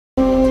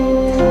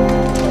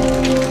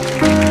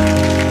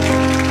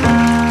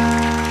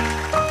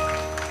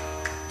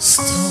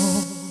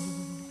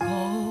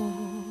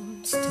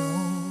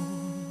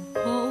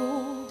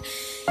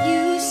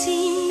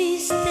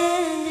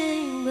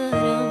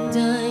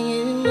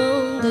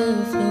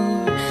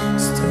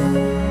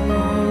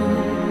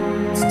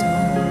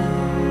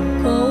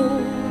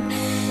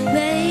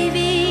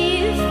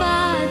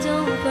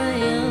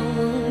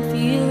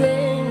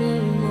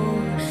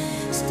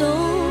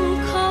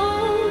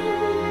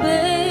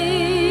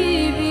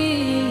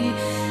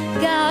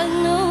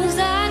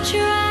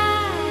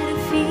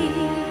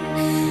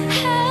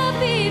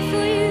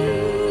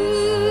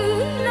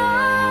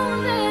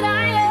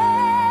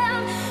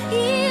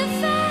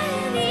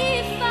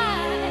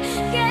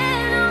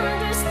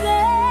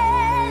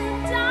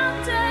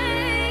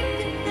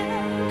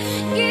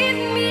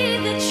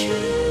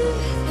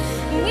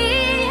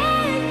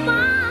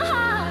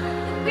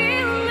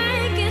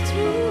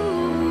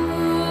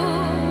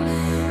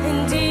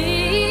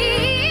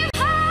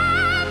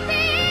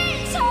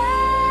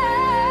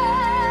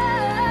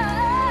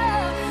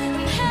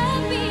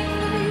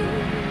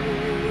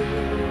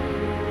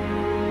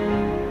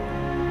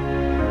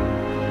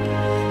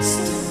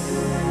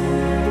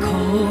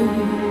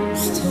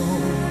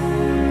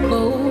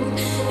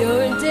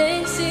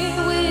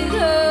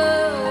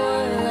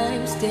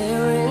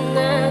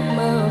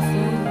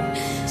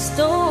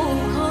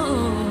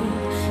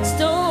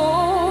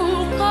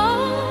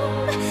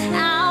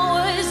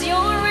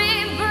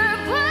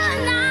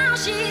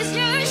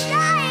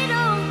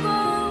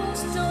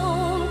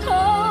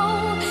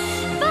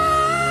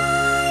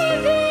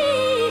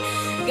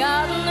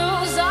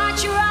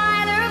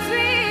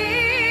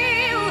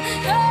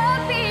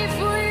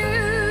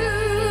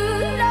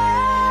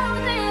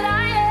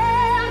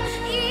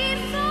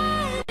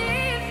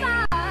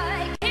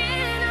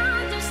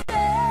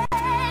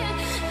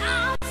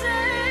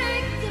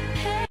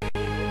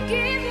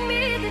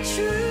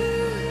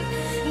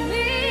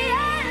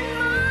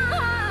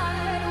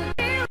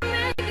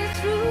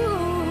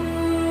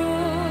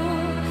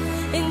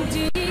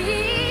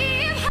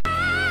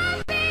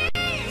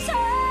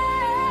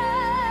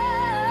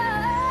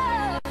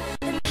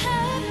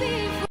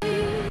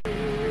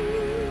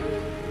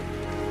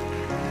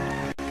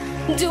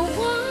Don't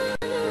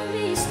wanna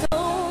be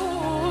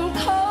stone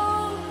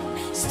cold,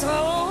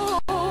 stone.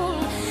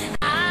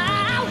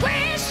 I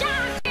wish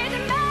I could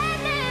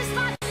make this,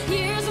 but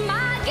here's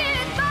my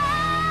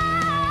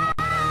goodbye.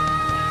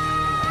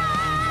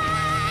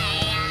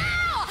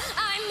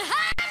 I'm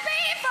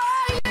happy for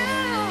you,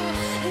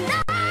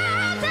 not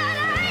that I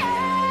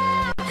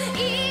am,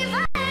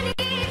 even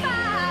if I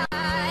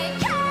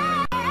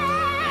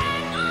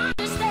can't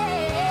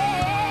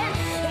understand.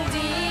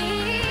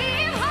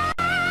 Deep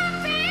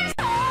heart is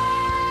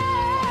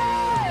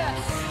hard,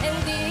 and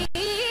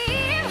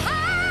deep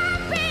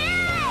heart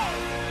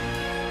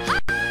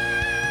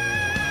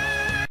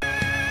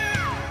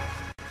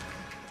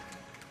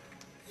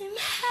I'm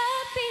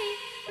happy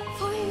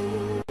for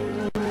you.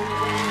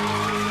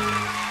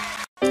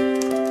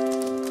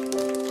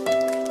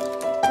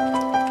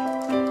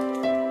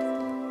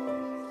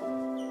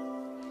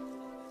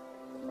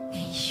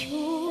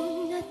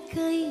 Ngayon at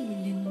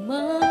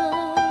kailanman,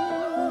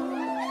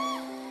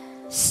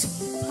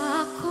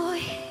 sumpa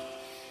ko'y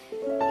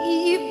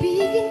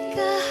iibigin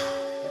ka.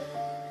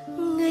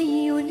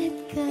 Ngayon at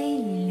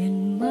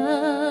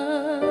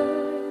kailanman,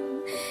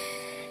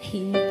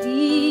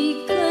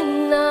 hindi ka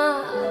na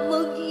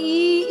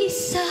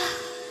mag-iisa.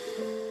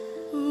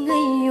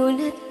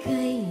 Ngayon at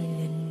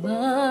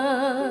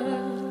kailanman,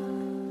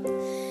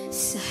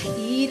 sa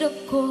hirap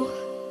ko,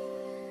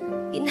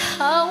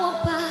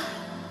 ginhawa pa.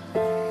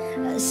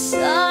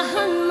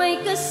 Asahan may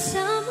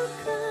kasama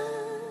ka,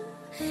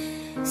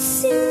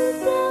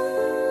 sinta.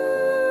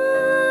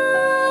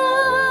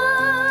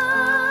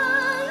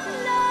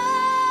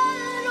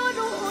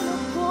 Naroon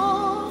ako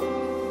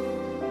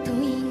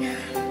tuwing na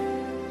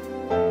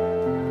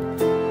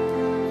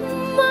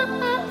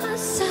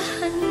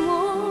maaasahan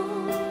mo,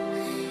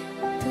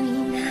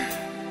 tuwing na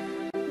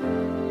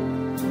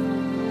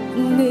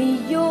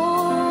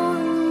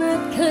ngayon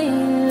at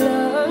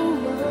kailanman.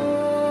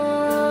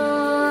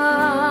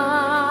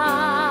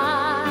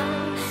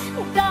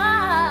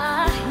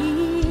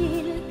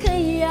 Dahil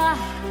kaya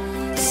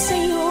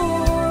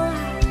sa'yo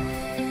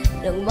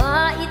nang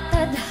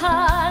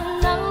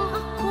maitadhanang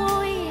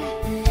ako'y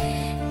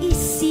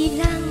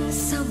isilang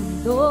sa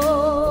mundo,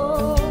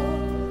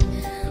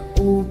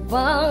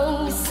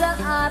 upang sa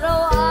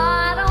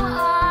araw-araw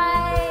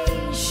ay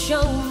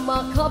siyang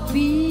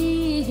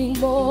makapiling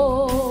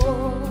mo,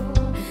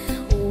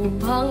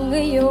 upang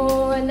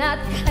ngayon at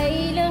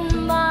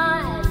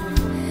kailanman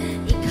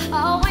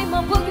ikaw ay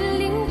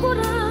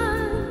mapaglingkuran.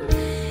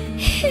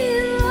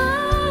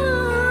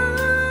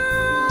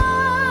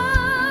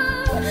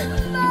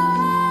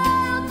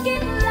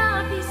 Bakit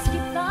labis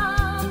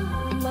kitang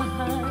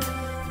mahal?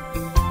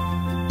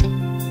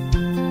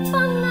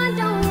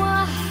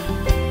 Pangalawa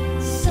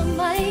sa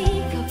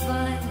may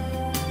kapal,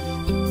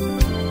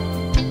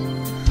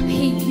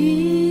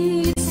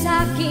 higit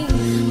sa aking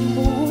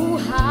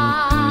buhay.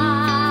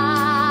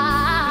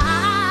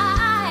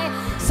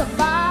 Sa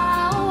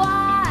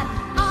bawat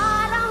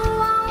araw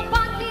ang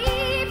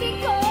pag-ibig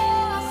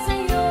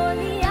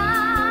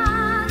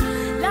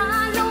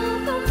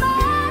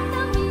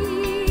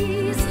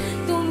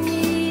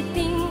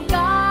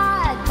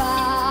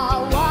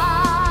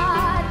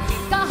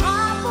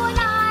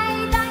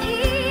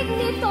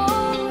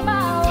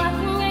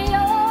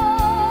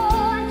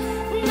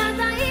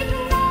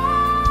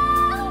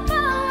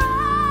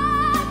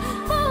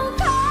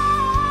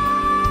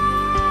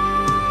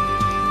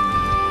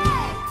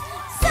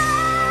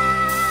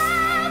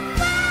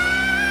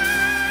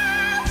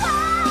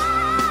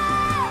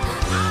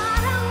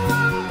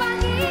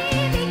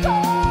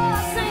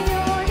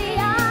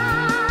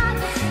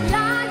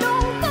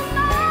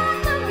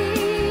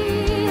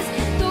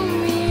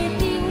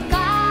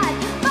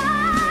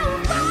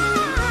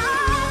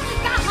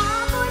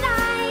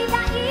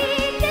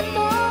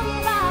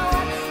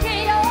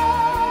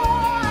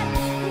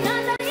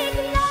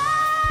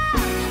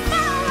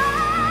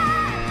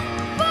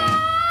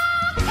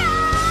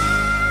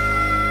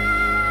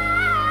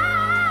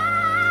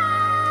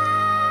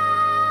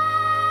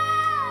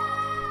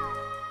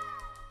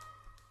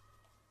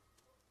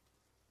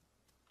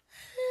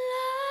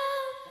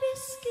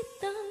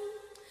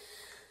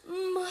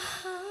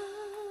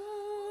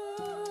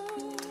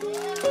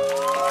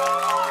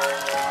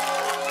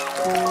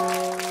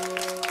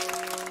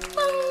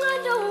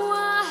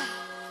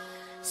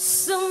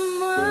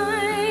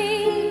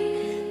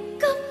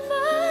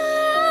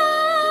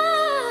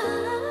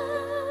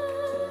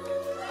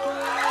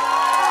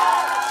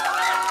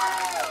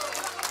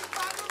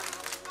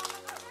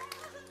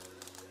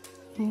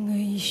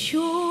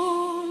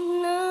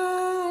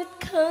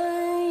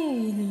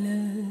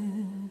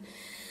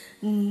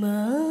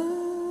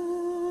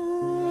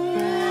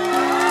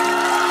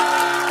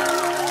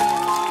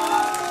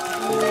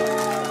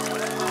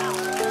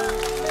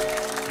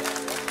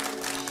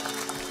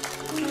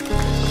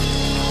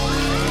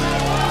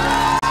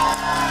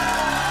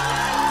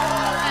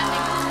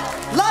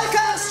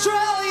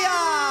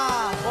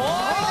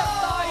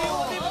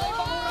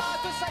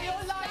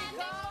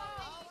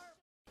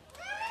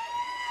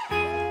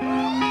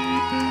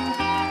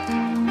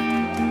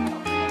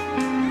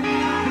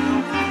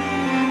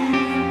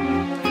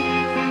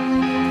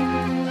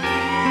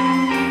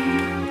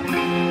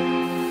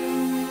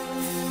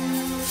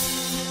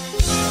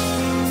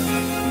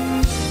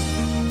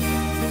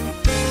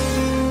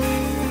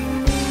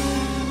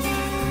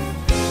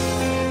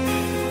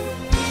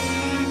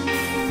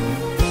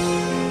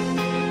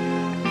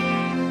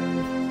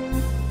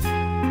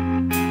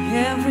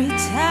Every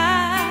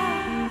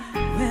time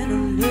when I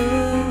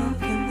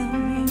look in the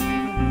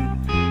mirror,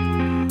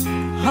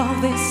 all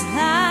these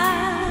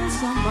lines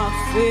on my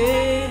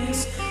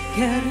face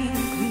getting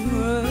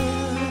clearer.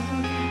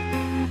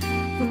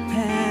 The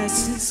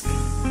past is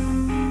gone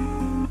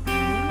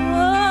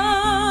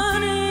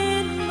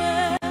in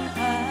my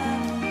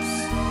eyes.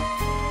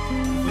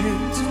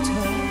 Winter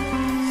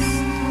turns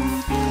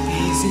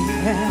easy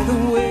either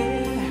way.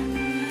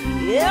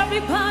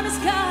 Everybody's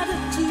got a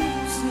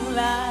dues to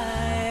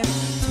life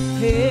to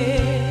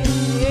pay.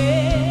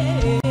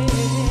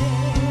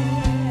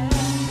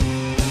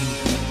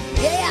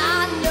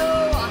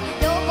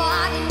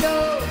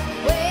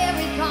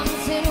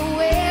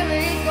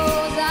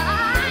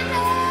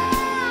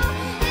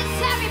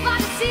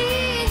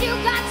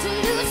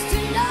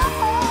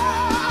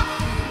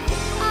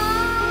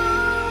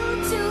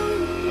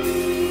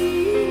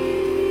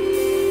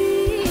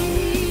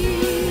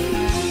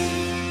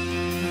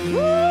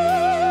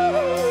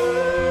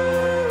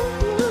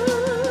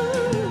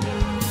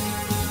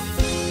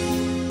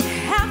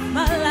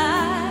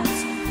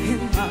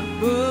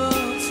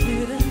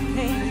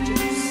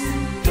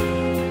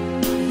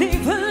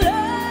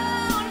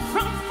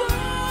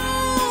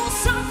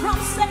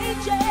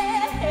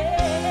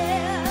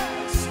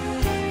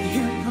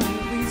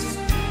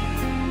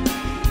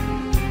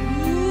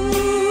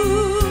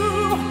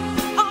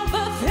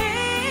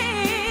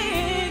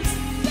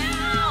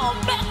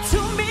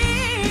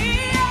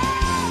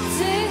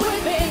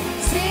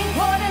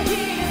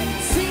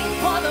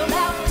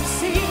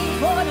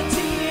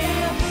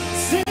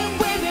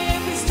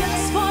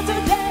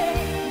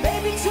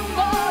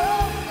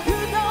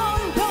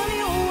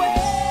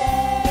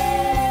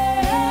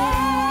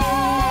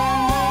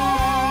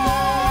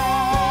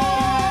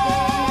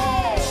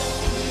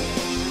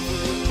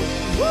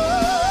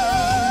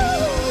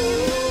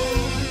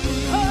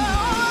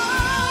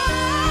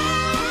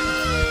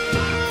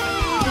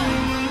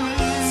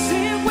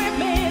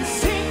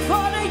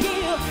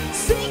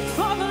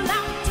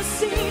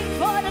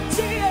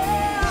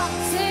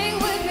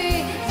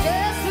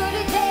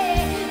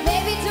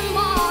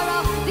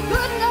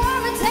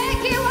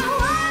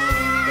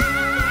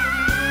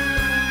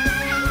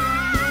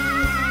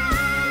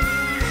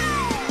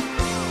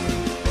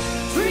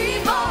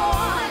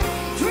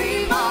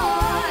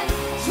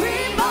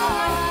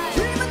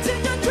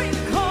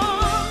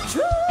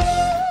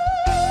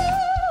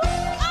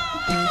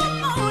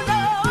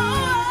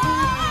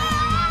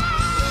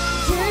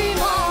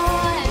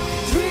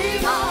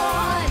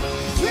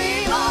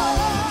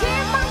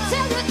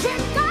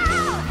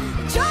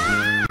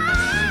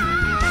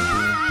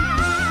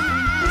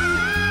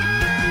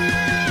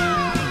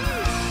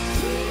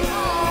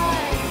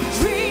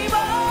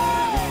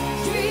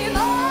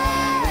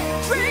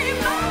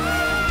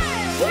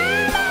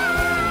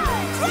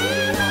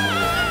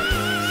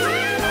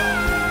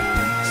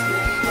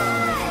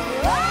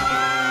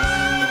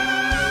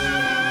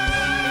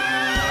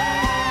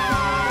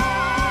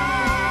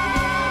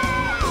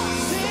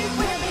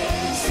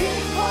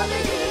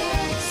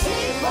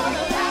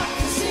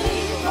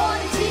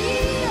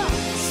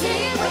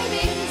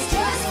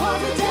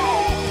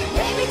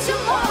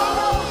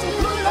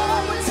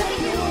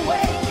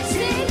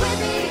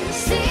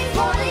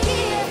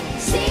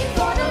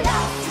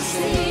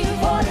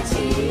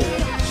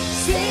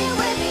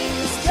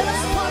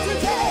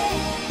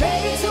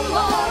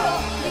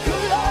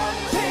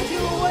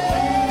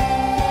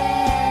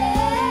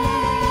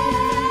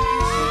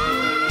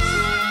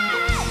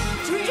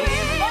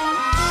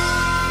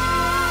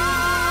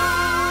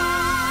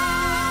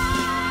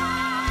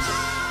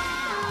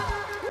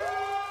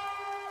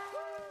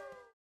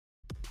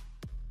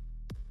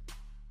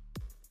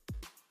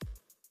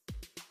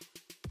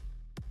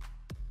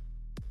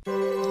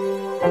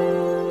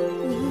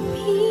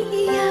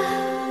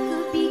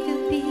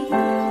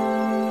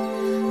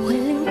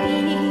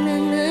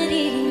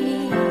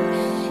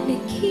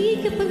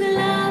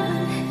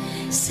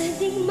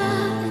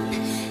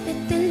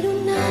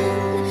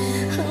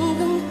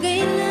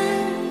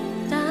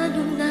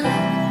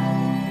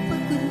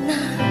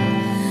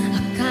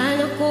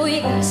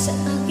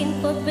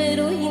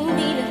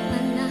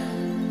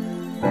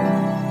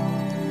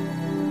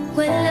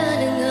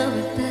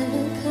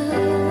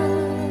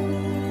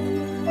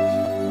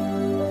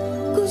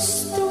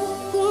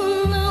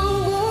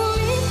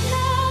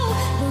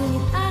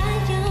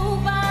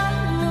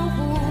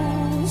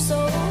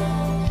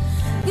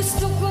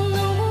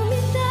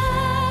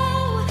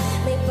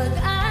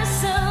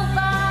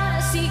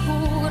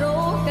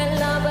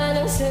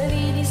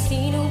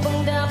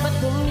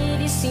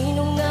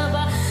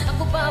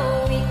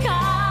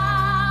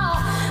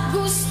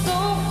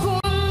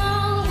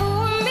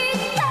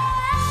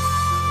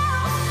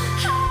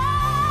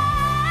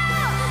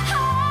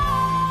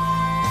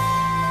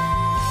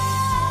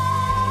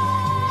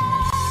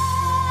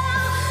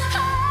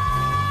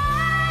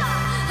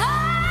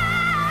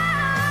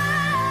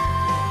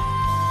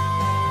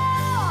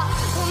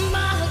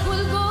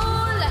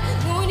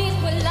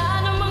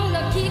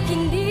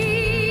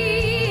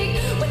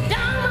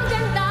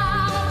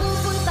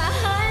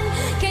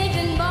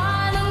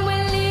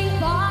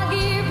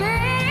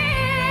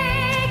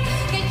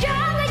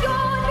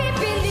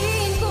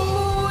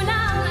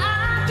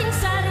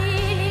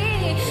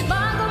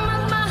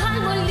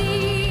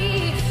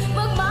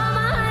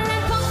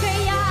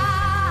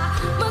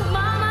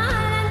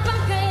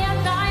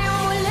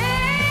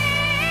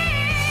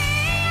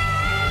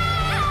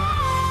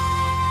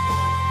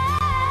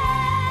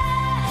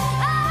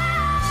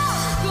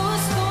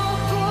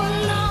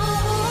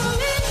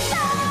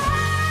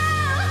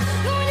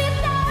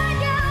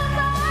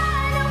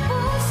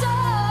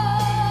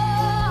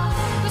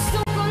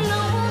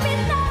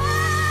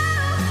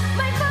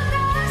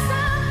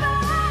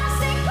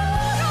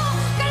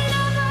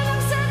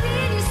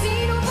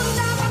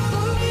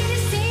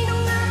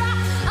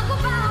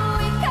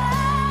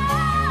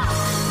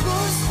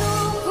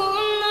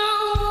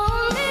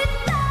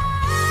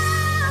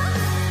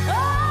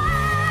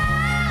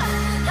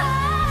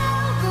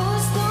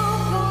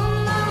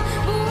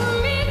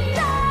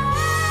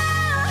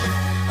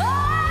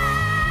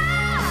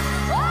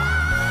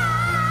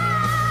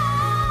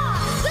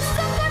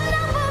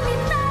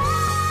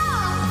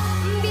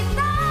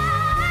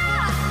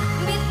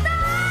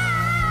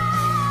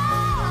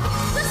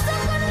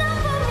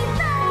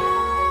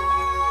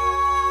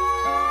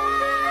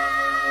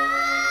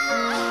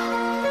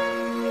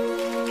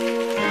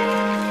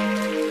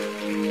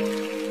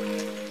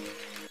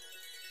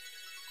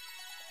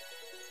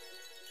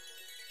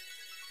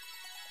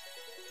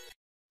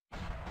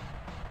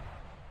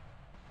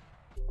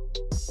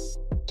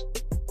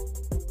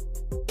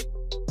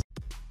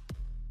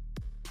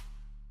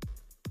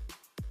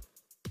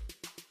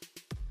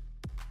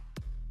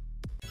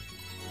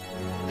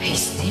 I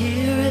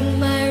stare at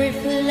my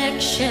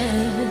reflection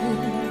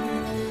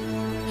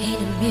in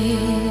a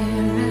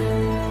mirror.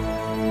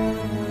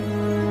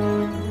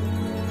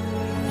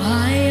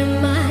 Why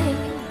am I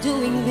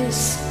doing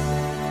this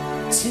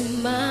to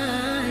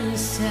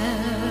myself?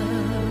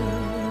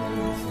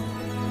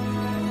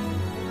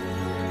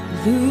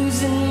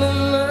 Losing my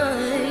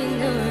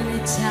mind on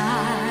a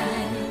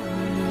tiny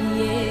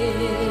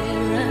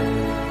error.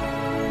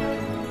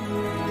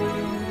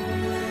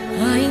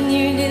 I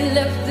nearly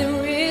left the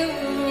real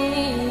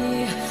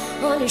me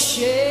on a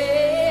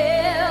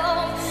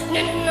shelf.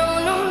 No, no,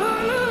 no, no,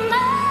 no, no,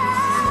 no.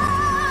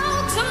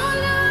 Don't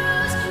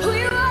lose who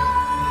you are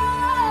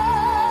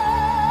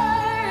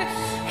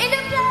in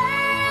the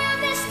blur of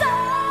the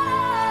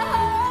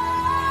stars.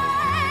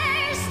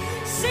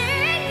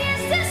 Seeing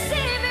is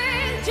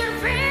deceiving, to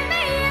free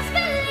me is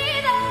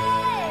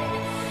believing.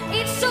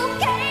 It's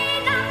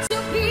okay not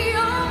to be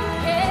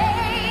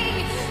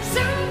okay.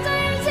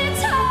 Sometimes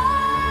it's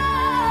hard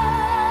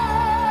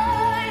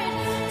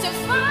to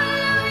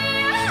follow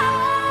your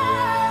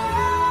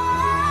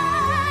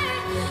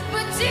heart,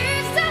 but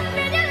there's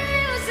something you're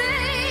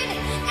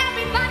losing.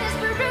 Everybody's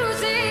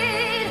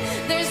perusing.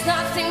 There's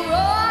nothing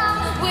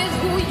wrong with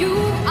who you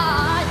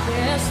are.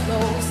 There's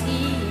those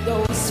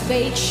egos,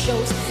 fake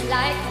shows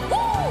like,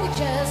 woo,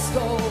 just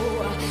go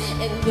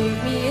and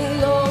leave me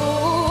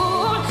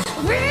alone.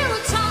 Real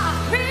talk,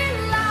 real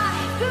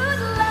life, good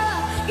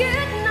love,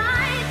 good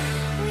night,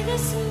 with a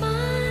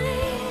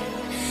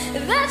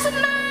smile. That's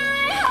my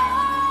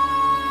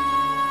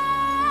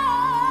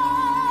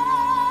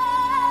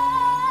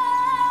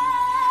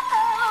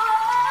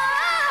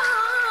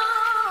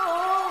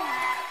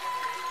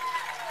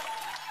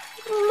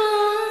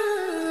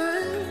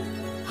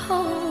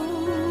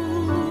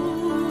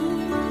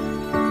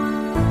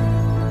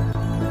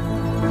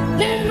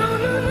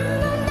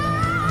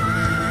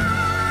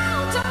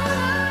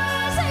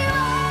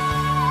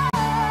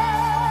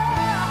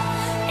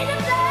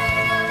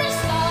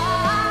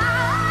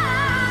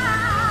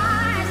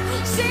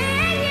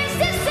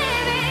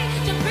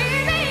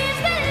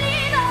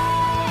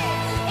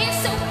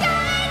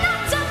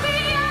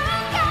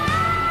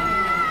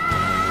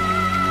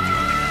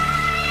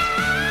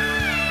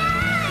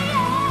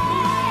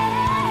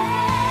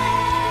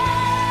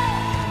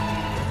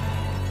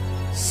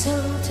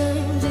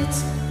sometimes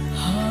it's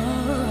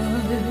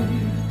hard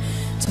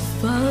to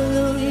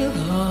follow your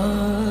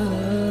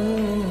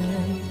heart.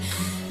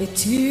 The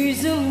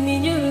tears don't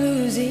mean you're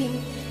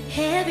losing.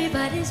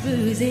 Everybody's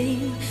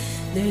losing.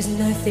 There's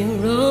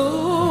nothing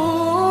wrong.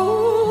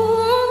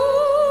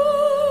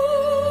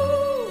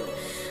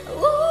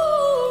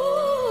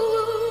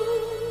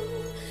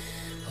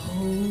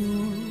 Who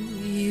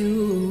you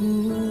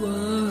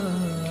are.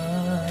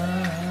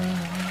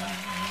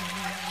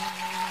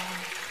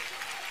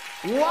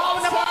 Wow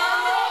naman!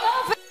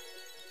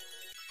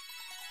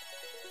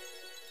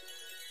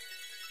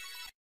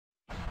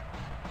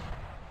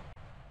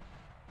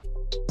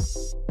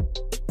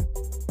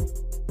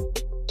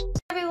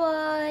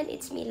 Everyone,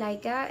 it's me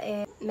Lyka,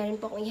 and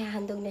meron po akong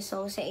ihahandog na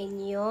song sa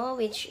inyo,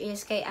 which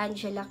is kay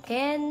Angela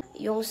Ken.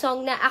 Yung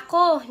song na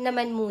Ako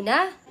Naman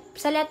Muna.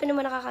 Sa lahat po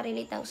naman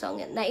nakaka-relate ang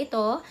song na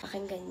ito,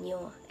 pakinggan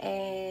nyo.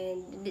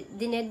 And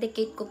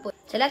dinedicate ko po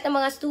sa lahat ng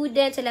mga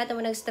students, sa lahat ng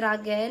mga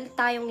nag-struggle,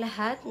 tayong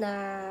lahat na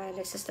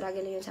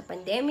nagsastruggle yun sa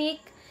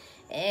pandemic.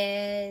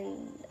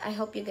 And I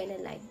hope you're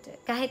gonna like it.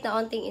 Kahit na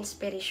onting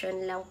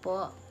inspiration lang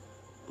po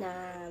na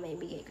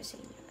maibigay ko sa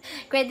inyo.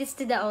 Credits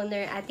to the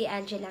owner, Ate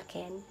Angela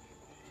Ken.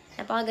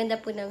 Napakaganda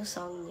po ng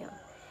song nyo.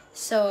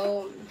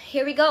 So,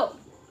 here we go!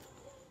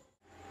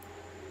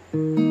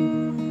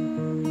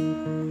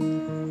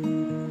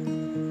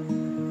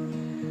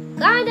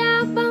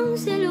 Kada pang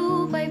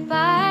salupay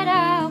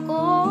para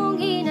akong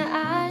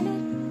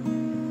inaanod,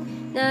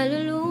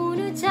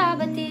 nalulunod sa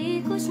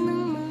batikos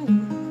ng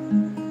mundo,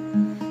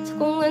 sa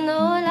kung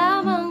ano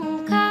lamang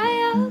ang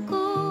kaya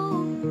ko.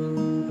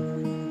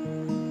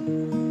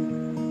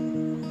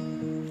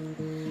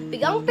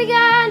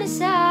 Pigang-piga na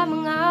sa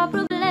mga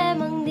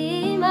problemang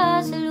di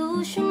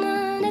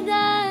masolusyonan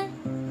agad,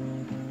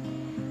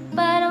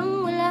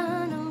 parang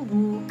wala nang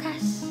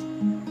bukas.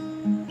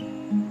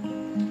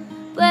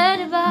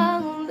 Pwede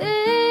bang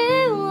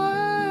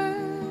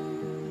umiwas?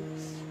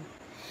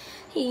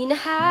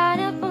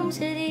 Hinahanap ang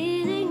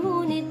sarili,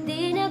 ngunit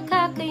di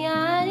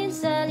nakakayanin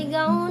sa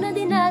ligaw na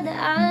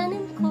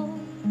dinadaanan ko.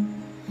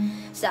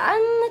 Saan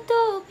na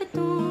to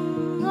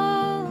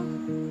patungo?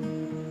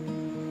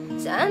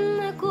 Saan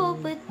ako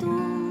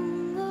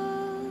patungo?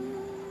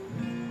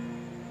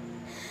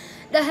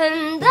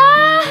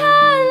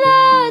 Dahan-dahan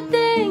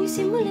nating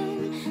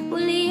simulan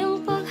muli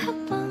ang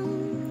paghapang.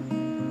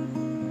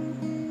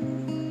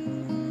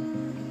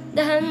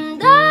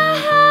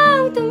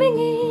 Dahan-dahang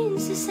tumingin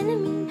sa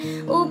salamin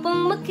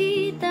upang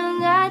makita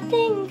ang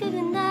ating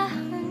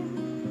kagandahan.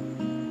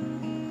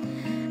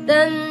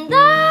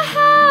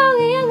 Dahan-dahang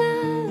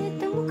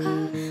iangat ang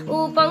mukha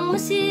upang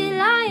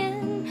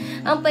masilayan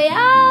ang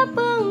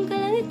payapang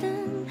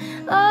kalangitan.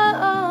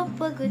 Oo,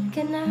 pagod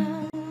ka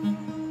na,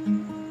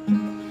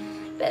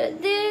 pero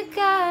di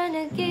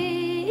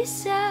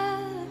nag-iisa,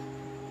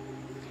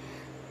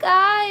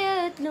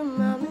 kaya't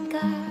lumaban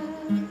ka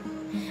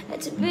at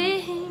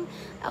sabihin,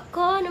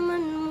 ako naman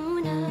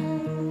muna.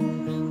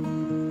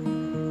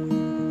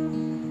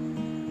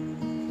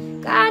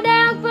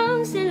 Kada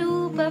hakbang sa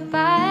lupa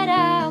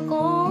para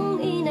akong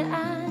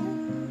inaan,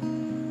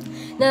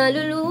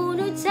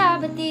 nalulunod sa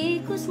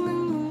batikos ng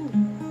mundo,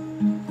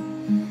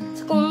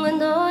 sa kung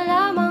ano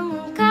lamang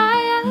ang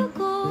kaya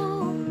ko.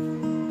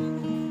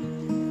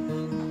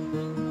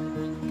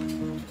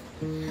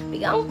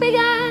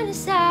 Bigang-biga na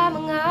sa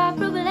mga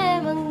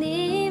problemang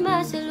di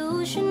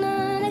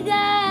masolusyonan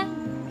agad,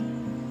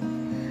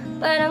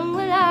 parang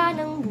wala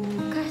nang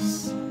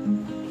bukas.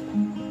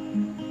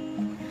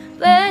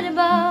 Pwede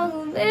ba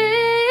umiwas?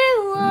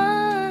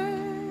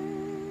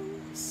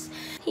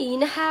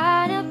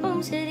 Hinahanap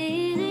ang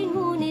sarili,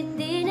 ngunit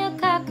di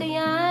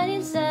nakakayanin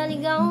sa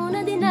ligaw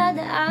na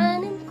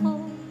dinadaanan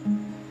ko.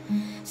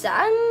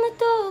 Saan na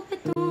to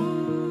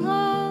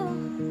patungo?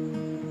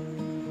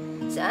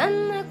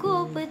 Saan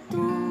ako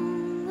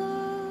patungo?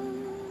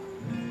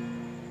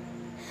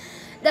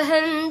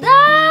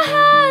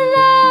 Dahan-dahan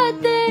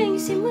nating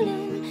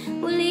simulan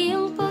muli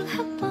ang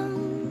paghakbang.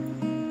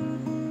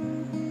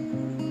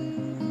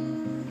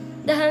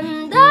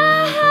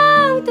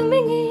 Dahan-dahang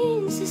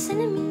tumingin sa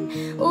salamin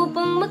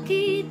upang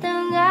makita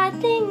ang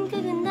ating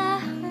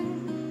kagandahan.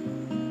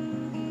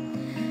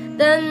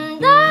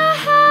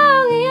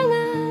 Dahan-dahang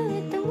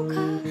iangat ang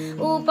mukha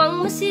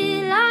upang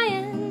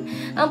masilayan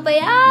ang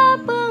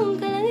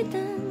payapang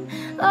kalangitan.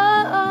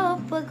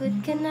 Oo, pagod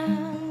ka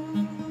na,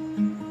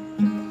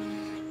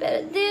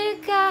 pero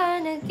di ka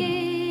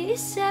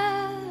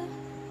nag-iisa,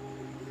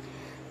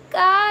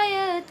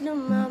 kaya't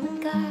lumaban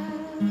ka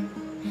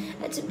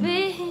at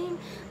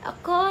sabihin,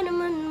 ako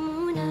naman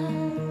muna.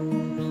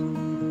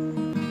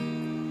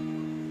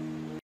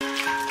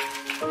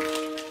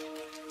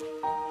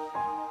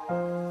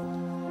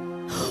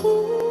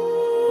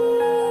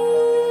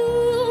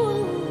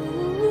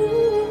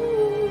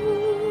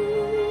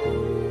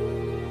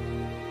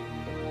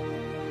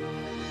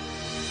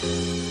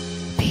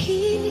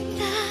 Pilit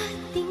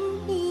nating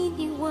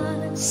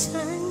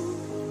iniwasan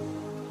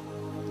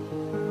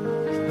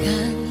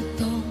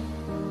ganitong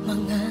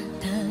mga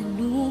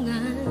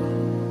tanungan,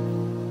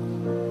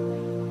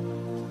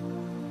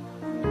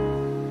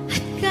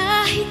 at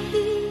kahit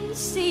di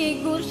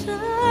sigurado,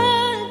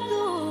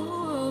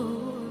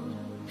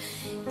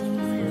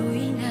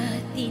 tinuloy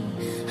natin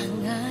ang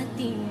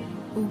ating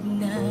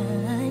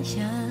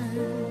ugnayan.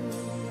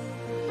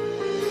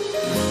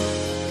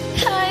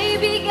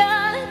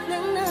 Bigat na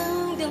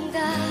ng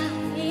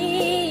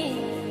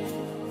damdamin,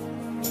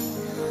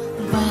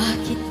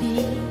 bakit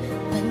di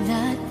ba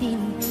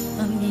natin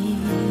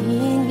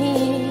aminin?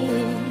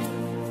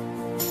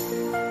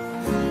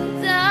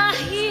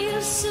 Dahil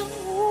sa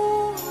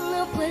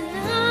una pa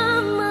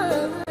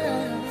lamang,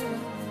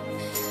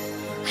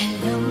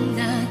 alam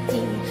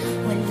natin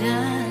wala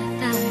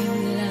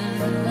tayong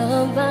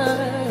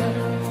laban.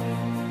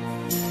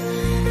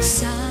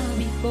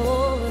 Sabi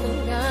ko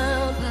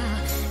nga ba,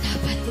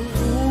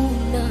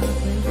 una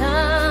pa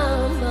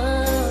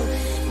lamang,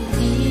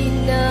 hindi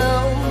na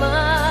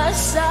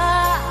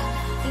umasa,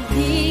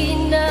 hindi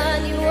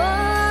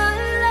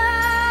naniwala,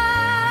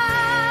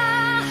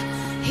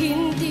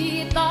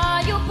 hindi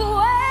tayo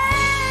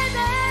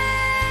pwede.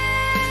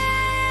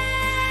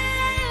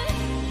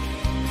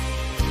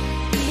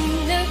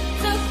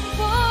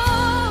 Pinagtagpo,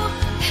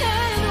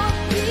 pero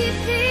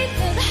pilit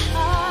na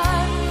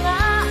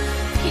dahala,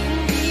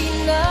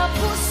 hindi na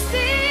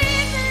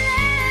posible.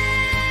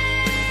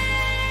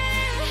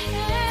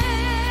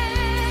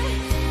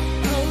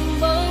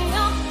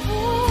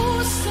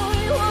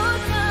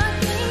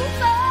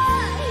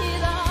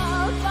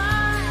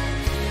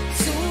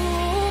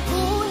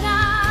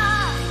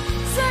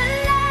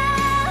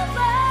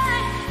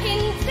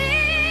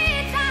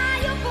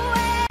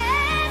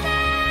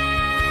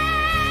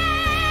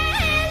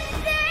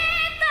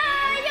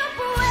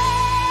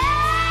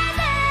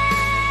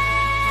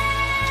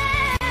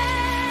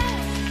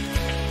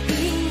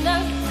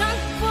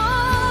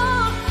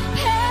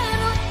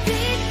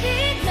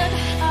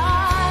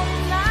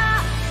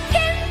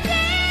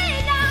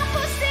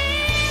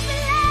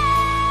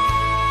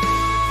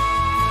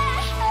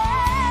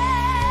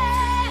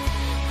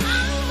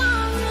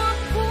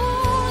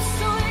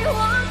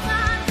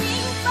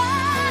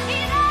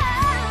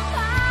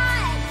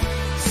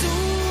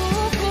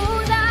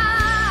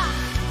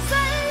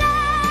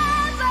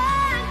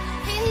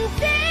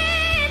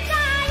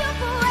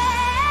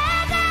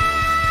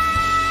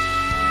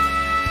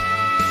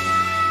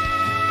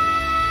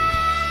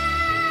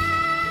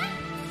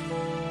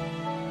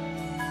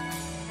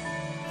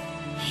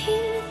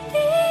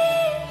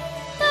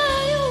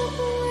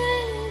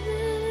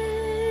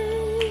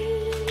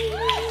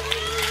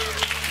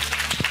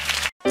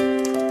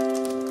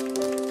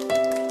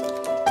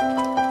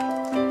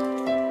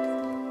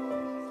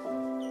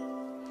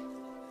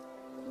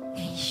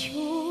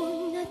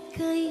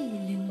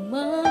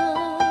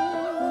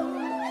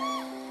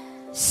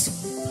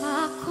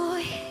 Sumpa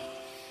ko'y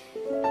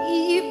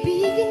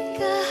iibigin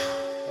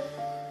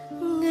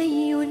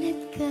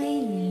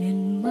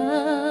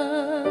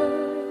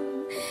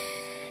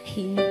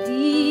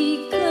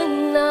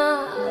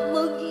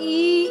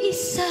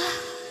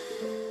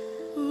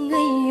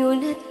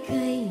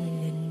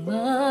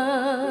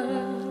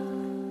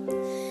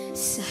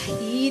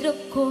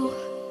ko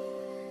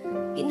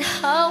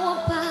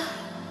ginhawa pa.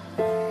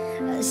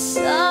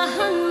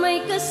 Asahan may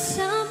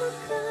kasama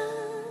ka,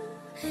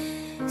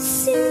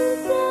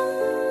 sinta.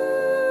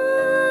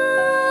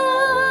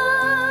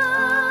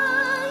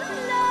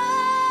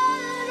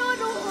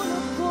 Naroon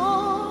ako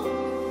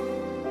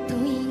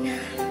tuwi na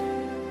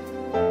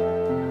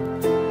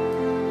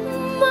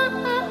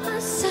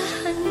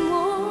maaasahan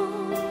mo,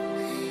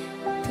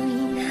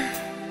 tuwi na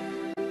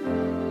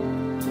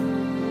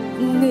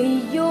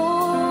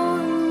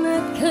ngayon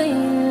at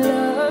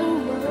kailanman.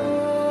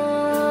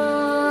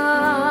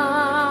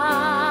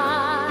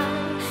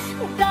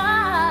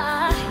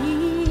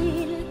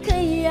 Dahil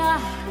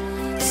kaya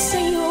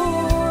sa'yo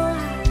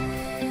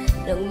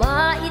nang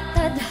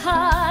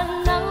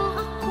maitadhanang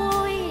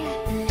ako'y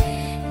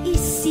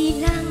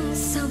isilang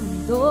sa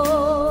mundo,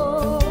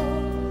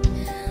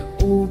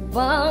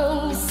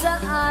 upang sa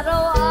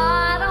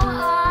araw-araw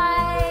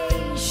ay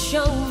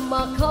siyang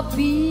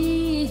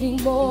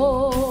makapiling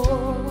mo,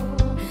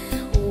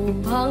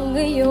 upang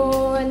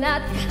ngayon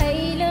at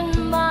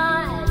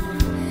kailanman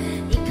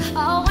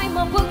ikaw ay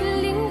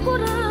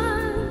mapaglingkuran.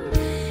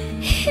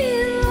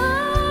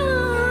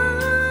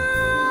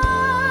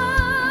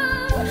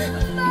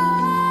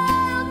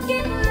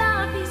 Bakit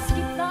labis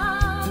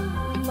kitang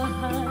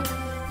mahal?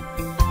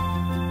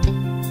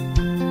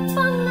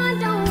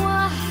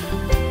 Pangalawa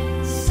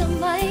sa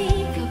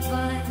may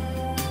kapal,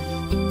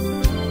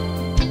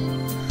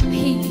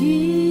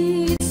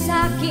 higit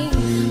sa aking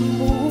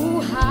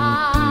buhay.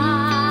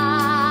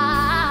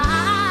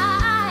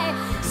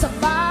 Sa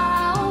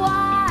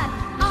bawat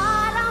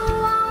araw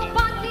ang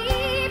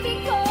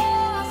pag-ibig ko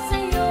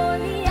sa'yo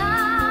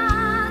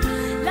niyan,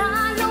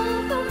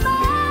 lalong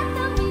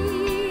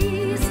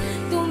tumatamis,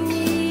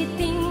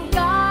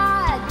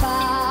 tumitingkad.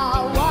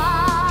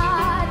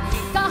 Bawat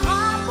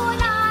kahapon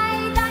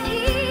ay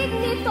daig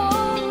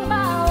nitong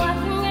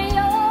bawat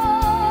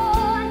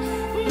ngayon,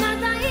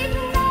 nadaig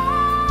ng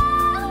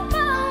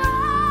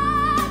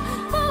bawat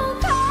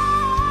bukay.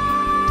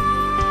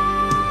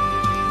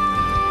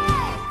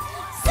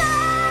 Sa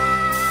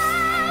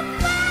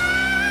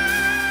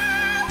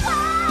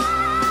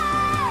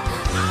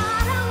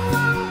araw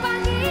ang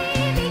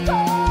pag-ibig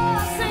ko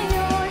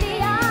sa'yo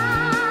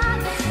niyan,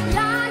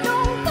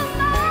 lalong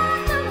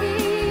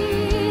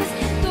tumatamis,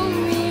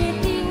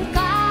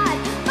 tumitingkad.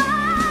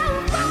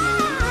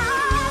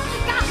 Bawat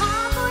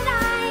kahapon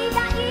ay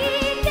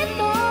daig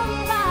nitong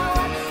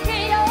bawat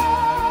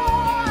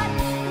ngayon,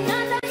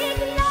 nadaig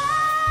ng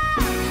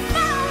bawat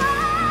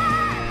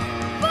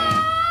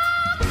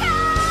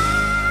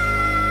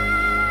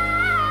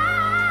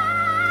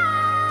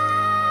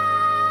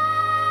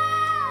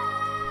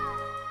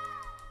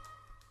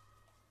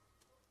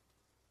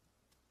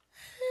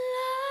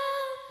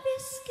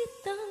labis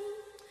kitang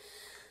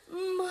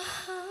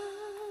mahal.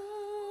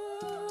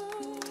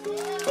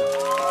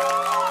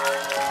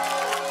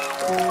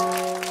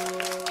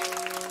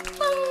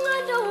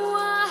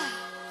 Pangalawa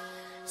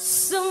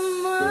sa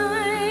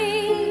may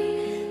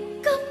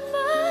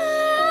kapal.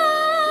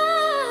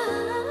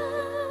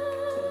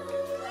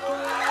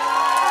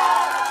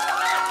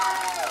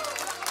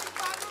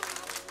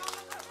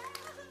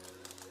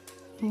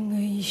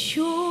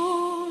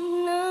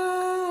 Ngayon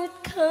at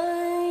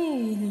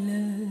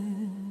kailanman.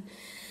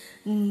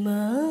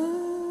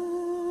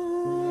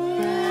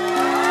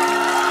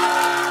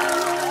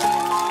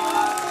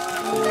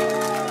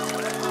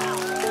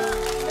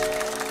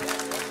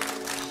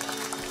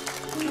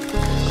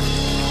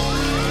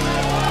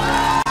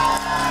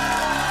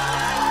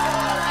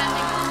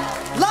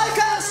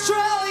 Lyka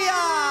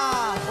Estrella!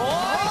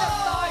 Hoy,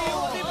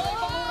 tayo! Di ba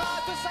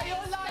ipamurado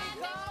sa'yo,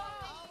 Lyka?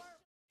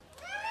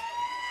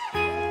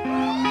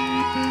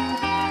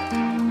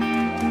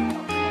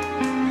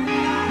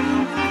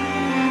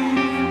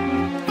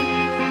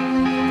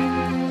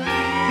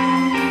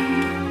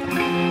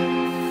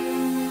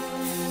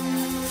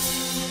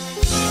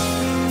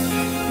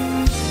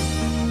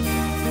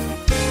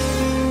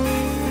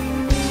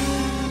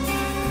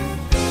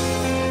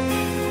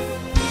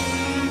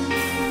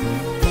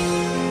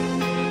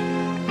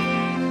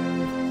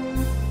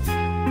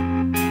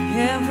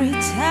 Every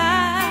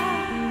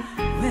time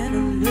when I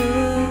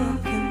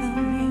look in the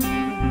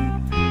mirror,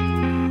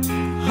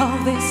 all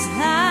these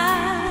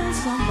lines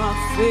on my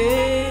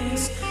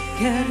face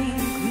getting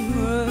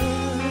clearer.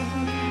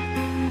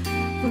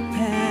 The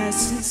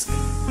past is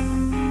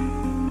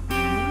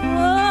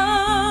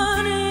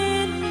gone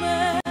in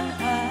my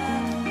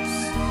eyes.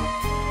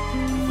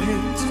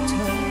 Winter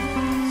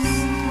turns,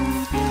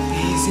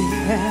 isn't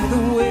that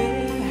the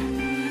way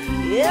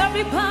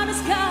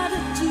everybody's got a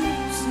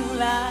dues in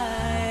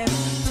life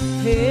to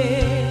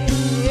pay?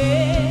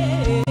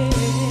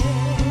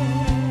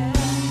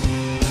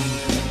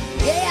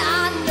 Yeah, I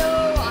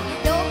know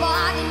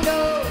nobody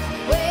knows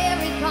where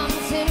it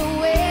comes and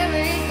where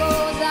it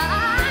goes. I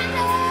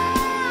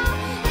know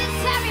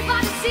it's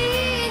everybody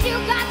sees. You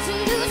got to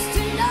lose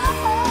to know.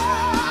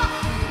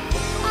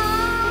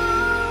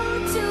 All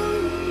to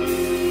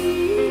me.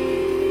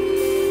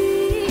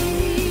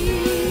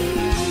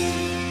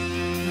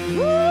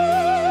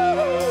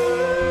 Ooh.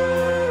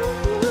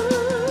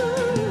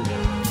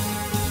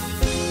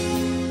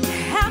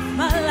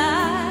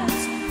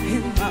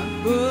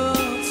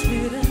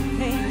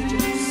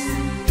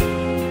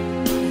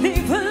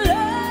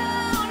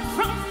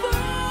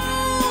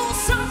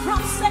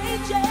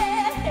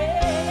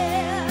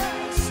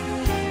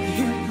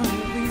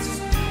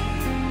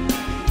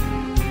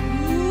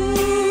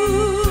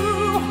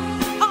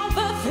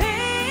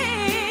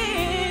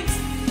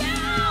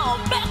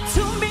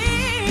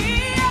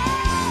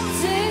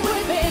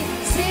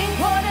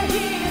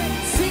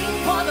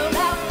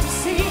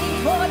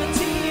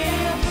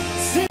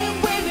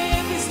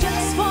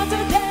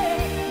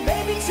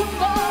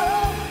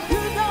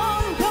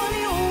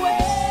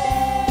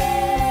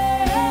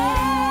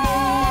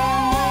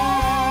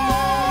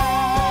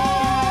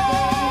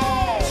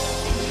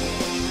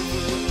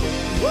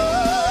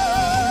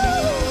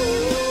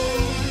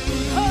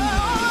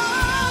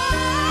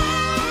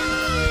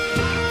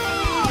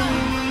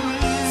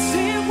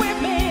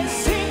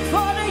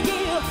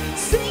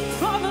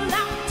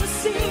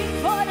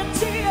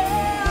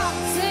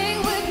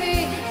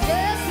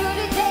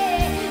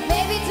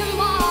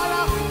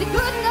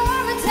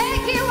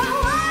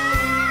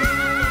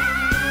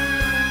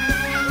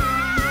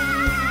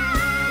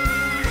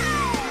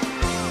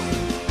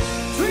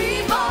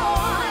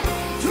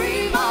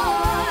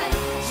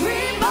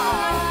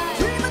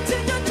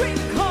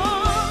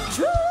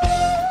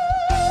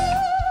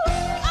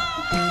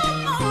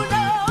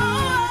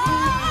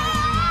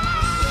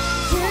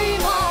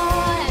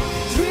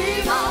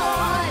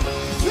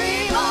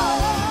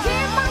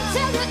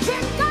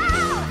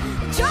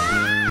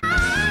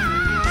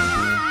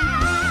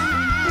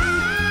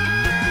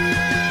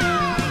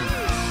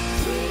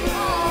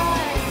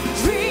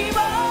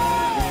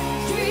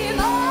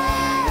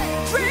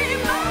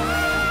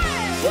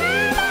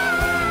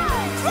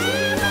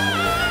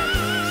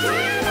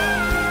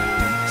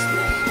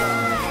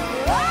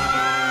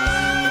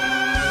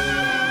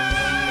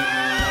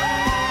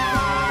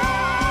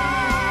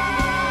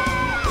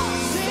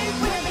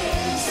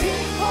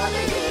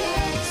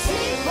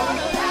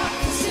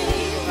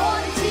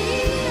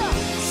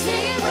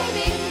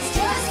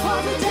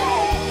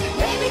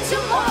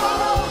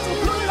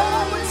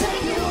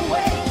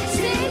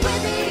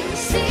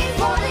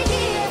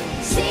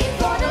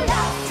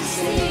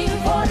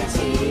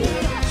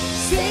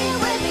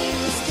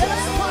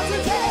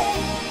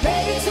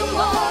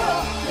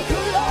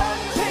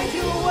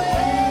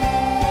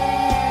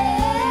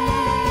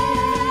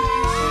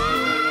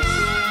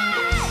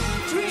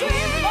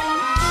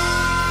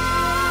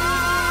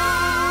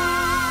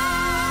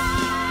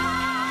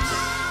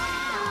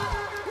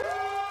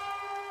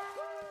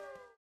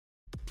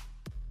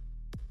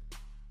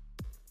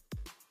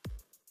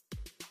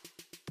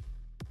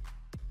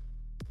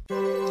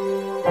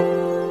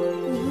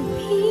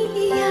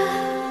 Umiiyak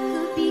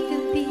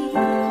gabi-gabi,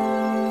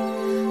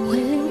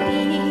 walang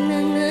tinig na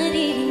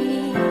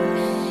naririnig,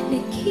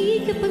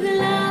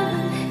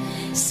 nagkikapaglaban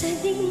sa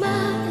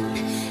digmaan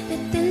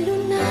at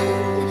talunan.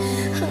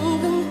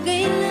 Hanggang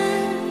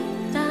kailan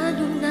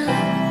talo na,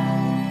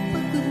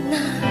 pagod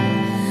na.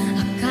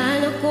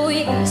 Akala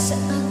ko'y sa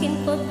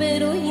akin pa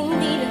pero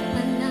hindi na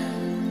pala.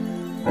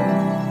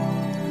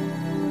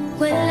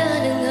 Wala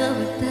na nga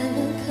ba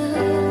talaga?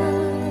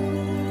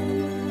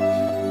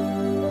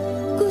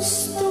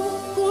 Gusto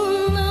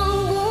ko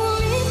nang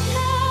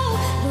bumitaw,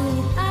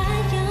 ngunit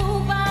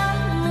ayaw pa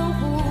ng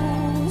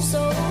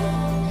puso.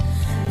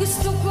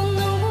 Gusto ko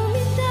nang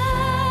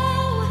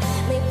bumitaw,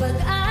 may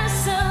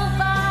pag-asa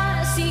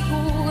pa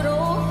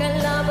siguro.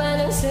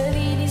 Kalaban ng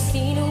sarili,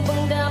 sino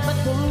bang dapat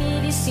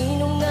pumili?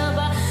 Sino nga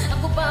ba,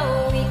 ako pa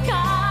o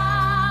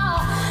ikaw?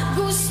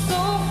 Gusto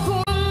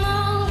ko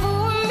nang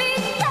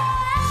bumitaw.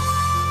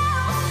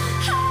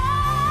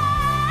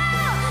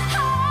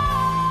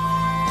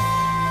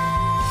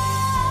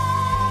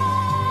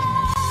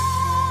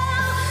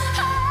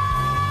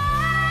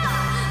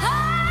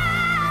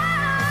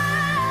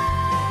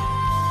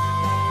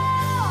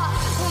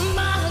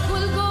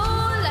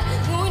 Umahagulgol,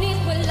 ngunit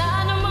wala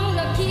namang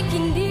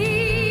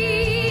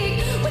nakikinig.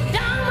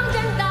 Walang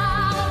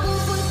maganda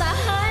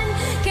mapupuntahan,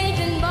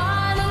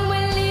 kailanman ang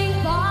maling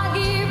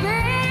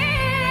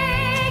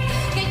pag-ibig.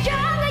 Kaya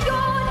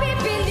ngayon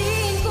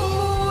pipiliin ko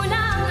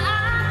muna ang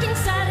aking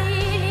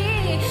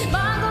sarili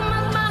bago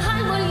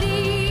magmahal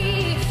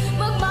muli.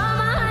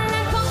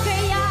 Magmamahalan pa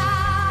kaya,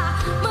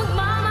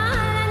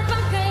 magmamahalan pa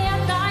kaya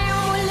tayo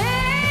muli.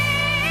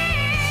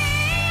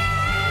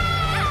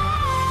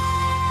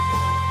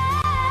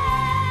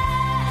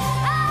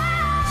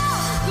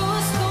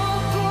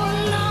 Gusto ko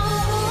nang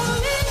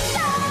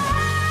bumitaw,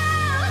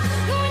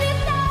 ngunit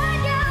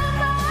ayaw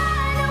pa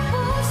ng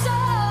puso.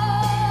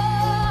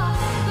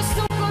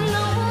 Gusto ko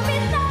nang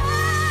bumitaw,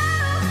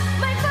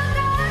 may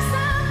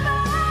pag-asa pa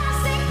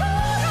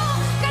siguro.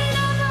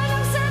 Kailangan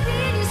ng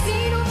sarili,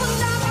 sino bang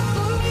dapat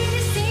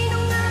pumili? Sino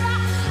nga ba,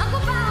 ako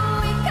pa o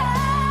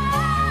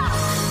ikaw?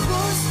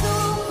 Gusto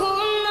ko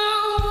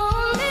nang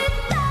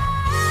bumitaw.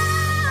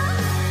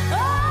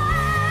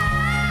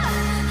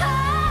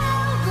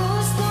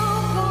 Gusto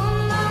ko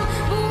nang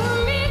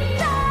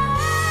bumitaw.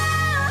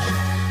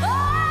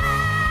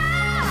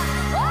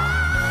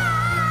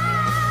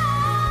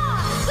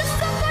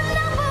 Gusto ko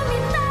nang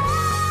bumitaw.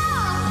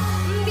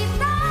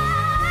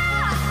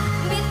 Bitaw,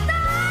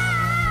 bitaw.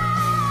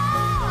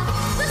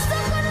 Gusto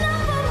ko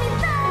nang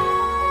bumitaw.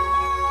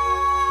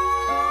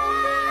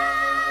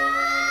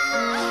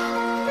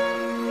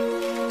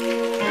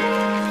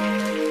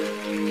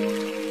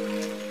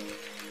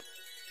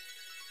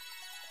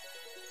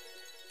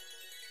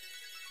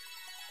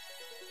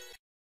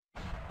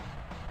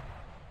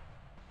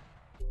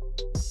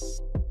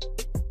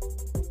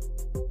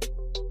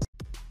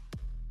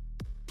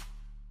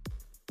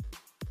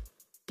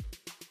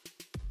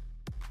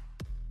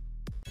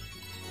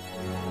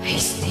 I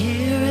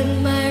stare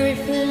at my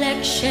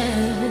reflection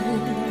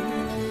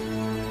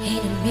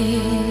in a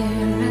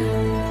mirror.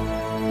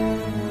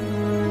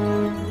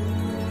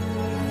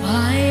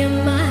 Why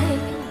am I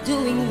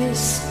doing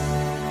this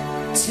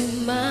to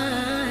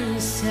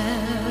myself?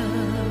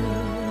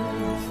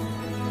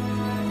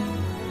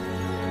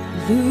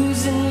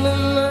 Losing my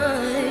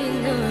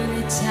mind on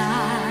a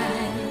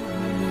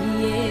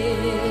tiny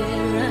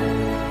error.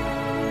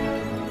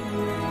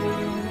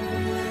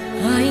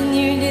 I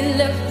nearly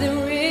left the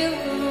real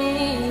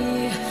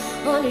me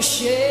on a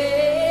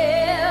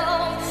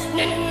shelf.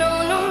 No, no,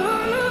 no, no,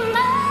 no,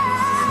 no.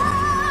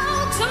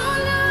 Don't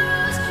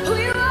lose who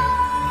you are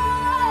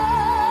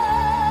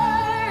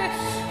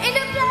in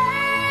the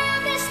blur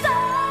of the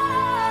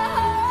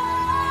stars.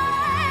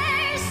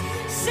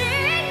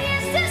 Seeing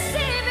is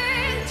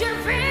deceiving, to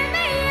free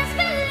me is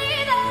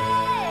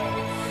believing.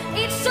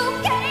 It's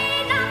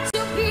okay not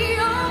to be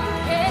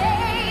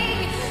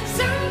okay.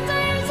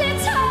 Sometimes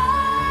it's hard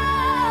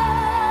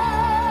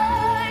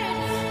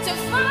to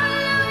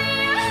follow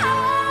your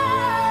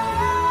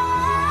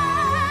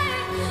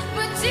heart,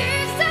 but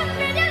there's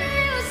something you're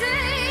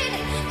losing.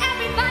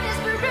 Everybody's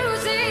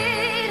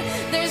perusing.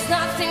 There's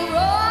nothing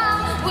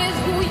wrong with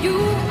who you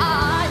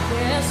are.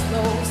 There's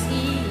no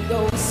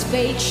egos,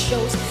 fake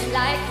shows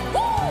like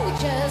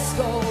just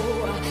go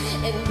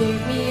and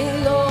leave me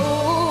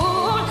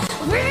alone.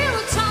 Real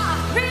talk,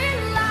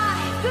 real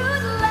life,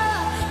 good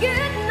love,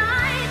 good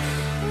night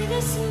with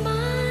a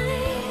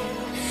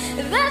smile.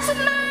 That's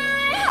my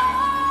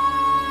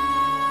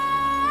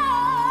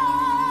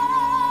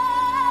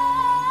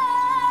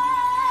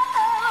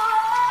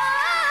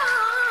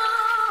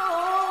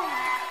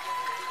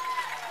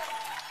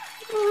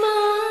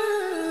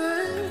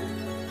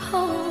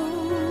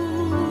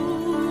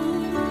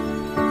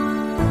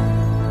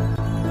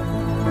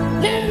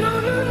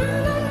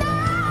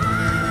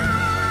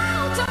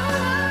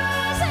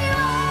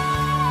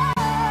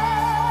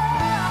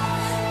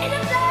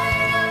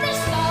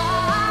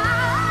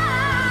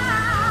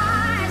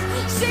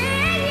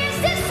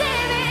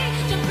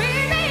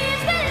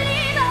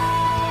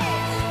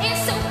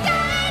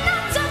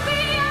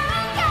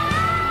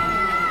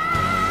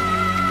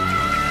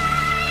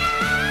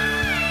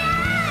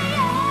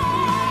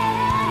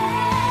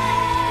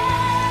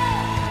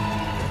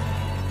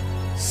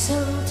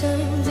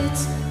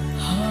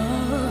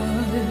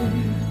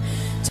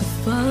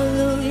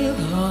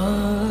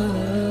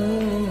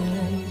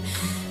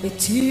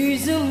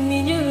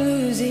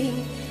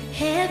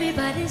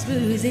heart is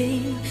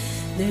bruising.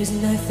 There's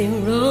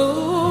nothing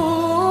wrong.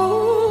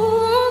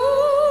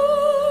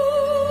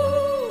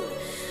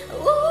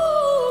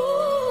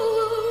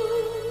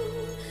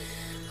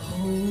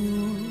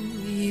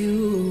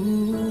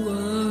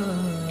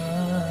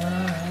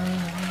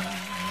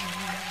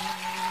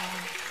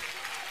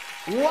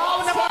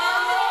 Wow naman!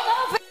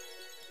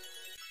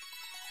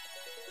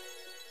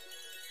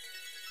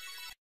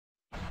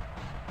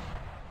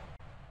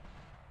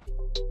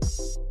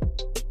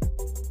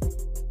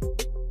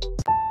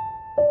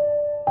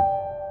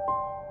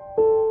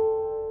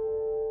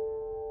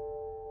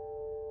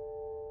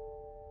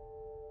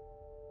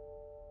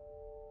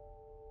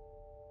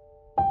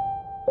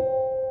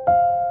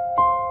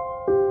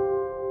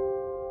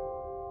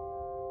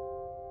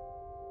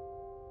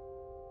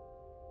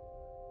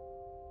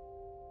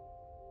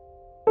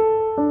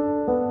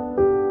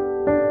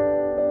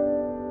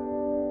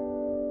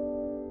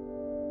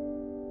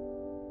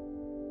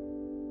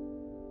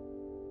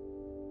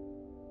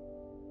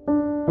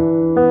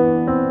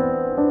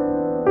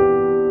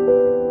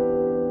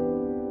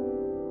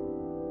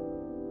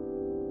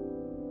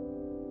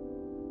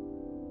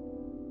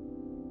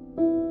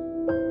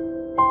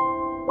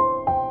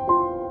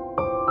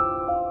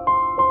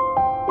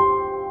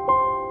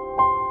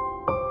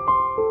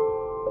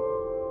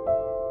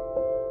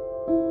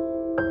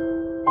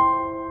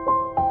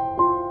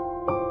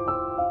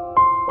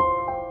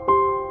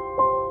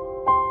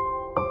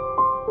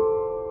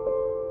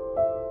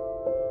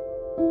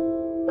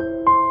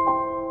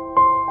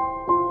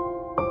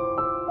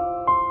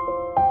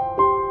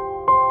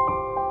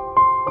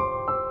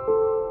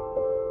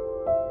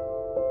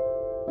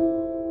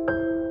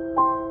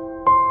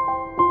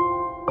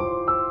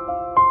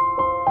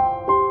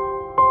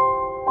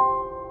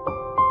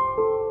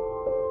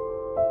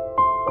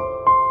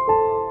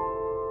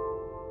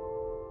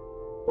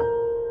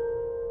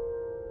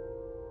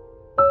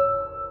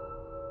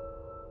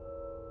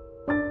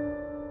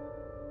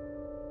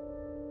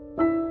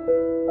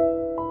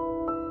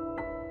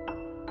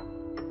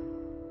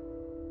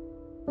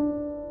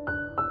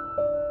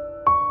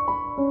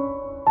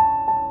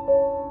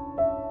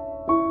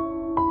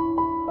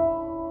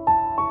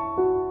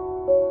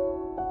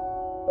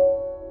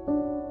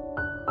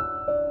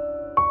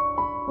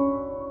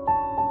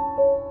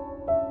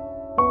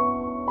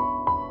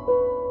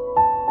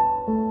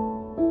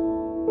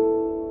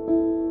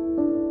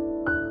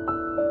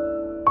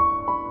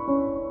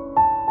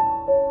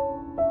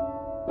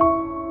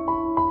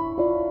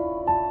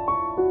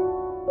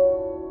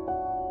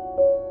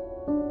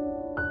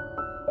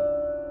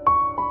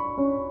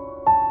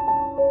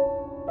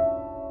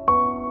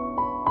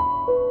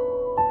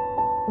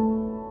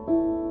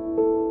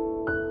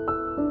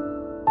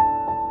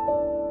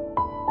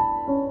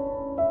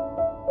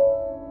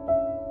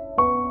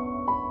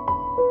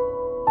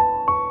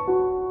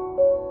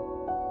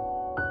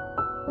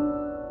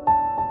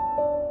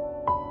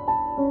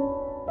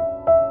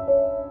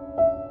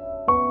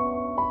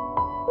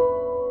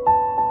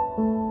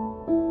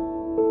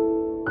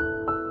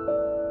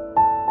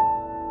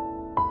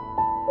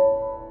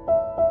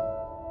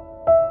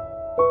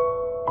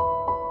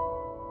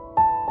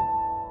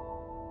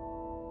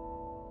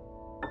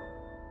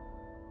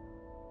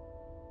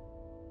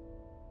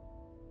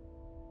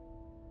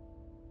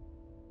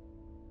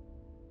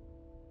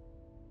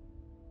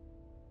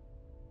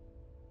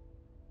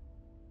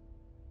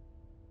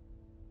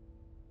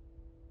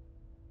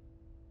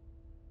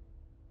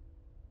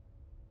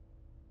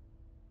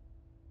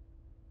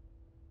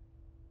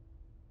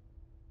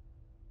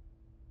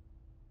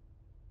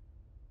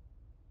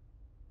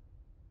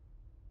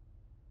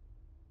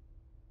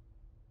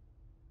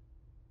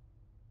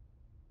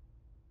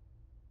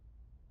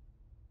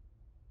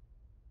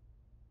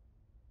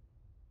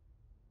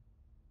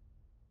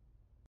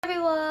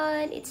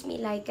 Everyone, it's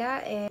me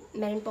Lyka and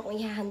meron po akong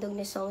ihahandog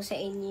na song sa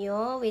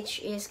inyo which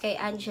is kay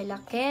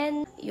Angela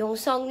Ken. Yung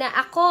song na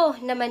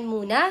Ako Naman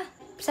Muna.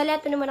 Sa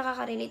lahat po naman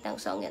nakaka-relate ang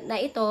song na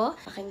ito,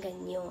 pakinggan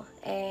nyo.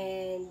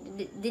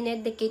 And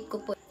dinedicate ko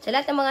po sa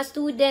lahat ng mga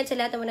students, sa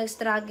lahat ng mga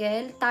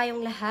nag-struggle,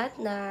 tayong lahat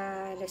na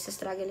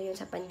nagsastruggle yun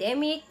sa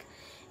pandemic.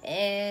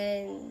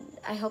 And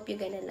I hope you're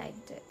gonna like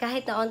it.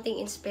 Kahit na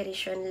onting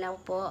inspiration lang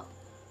po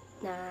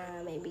na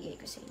may bigay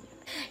ko sa inyo.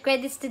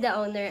 Credits to the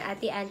owner,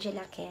 Ate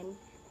Angela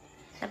Ken.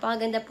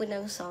 Napakaganda po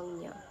ng song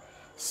nyo.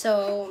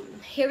 So,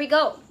 here we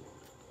go!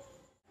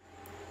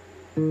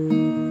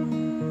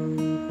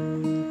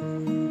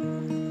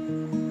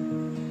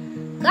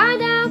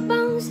 Kada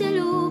pang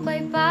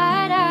salupay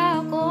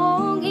para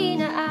akong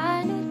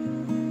inaanod,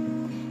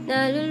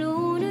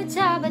 nalulunod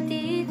sa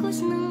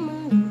batikos ng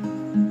mundo,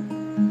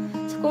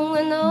 sa kung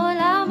ano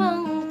lamang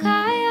ang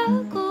kaya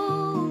ko.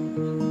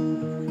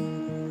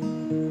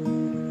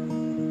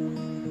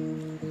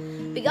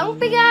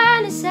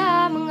 Pigang-piga na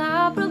sa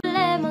mga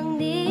problemang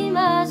di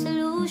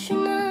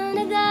masolusyonan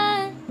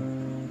agad,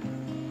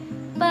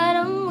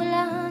 parang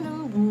wala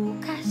nang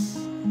bukas.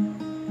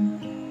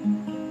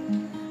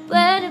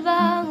 Pwede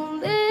bang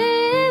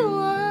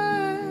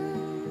umiwas?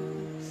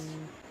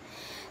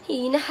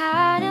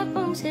 Hinahanap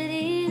ang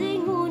sarili,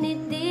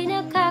 ngunit di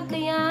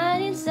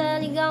nakakayanin sa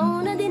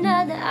ligaw na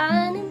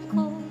dinadaanan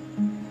ko.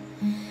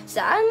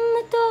 Saan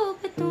na to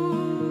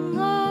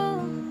patungo?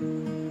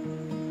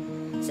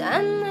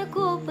 Saan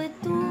ako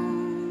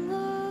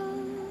patungo?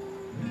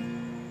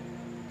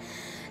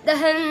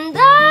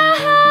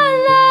 Dahan-dahan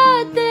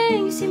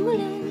nating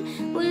simulan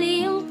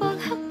muli ang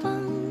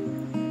paghapang.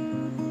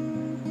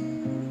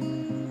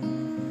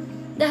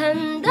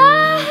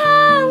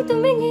 Dahan-dahang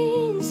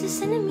tumingin sa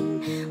salamin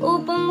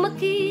upang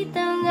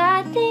makita ang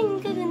ating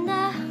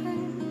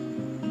kagandahan.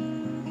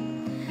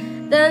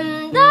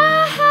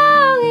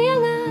 Dahan-dahang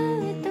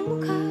iangat ang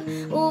mukha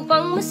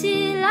upang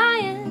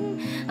masilayan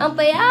ang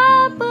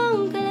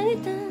payapang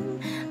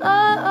kalangitan.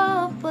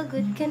 Oo,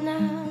 pagod ka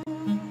na,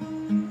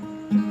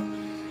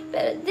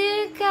 pero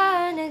di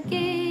ka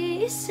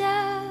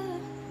nag-iisa.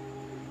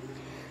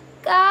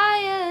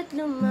 Kaya't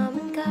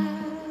lumaban ka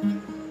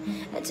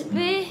at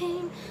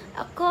sabihin,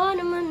 ako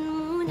naman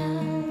muna.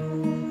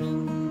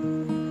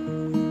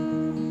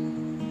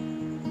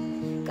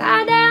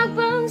 Kada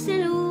akbang sa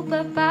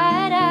lupa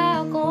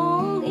para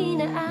akong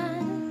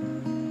inaan,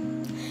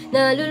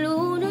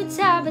 nalulunod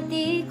sa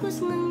batikos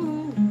ng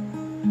mundo,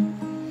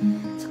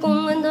 sa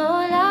kung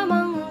ano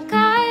lamang ang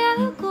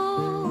kaya ko.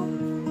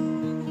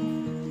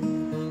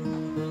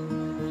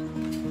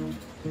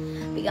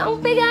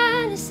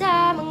 Pigang-piga na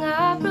sa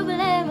mga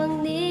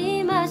problemang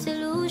di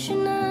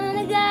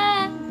masolusyonan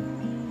agad,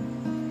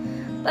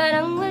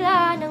 parang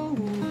wala nang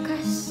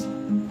bukas.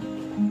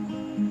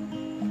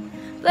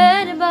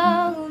 Pwede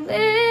bang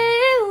umiwas?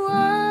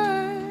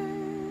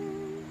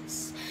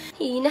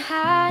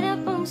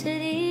 Hinahanap ang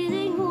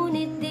sarili,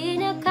 ngunit di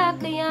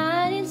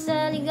nakakayanin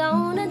sa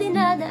ligaw na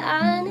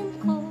dinadaanan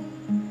ko.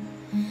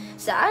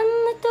 Saan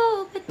na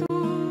to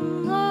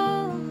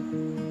patungo?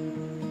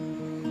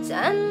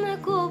 Saan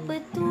ako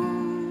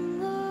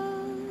patungo?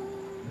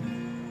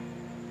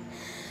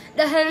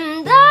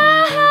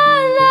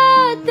 Dahan-dahan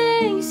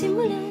nating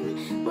simulan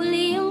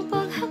muli ang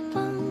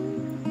paghapang.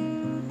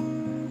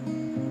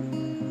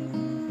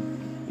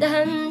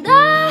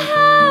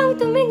 Dahan-dahang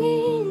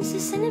tumingin sa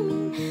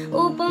salamin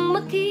upang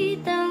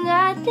makita ang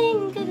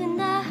ating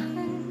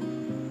kagandahan.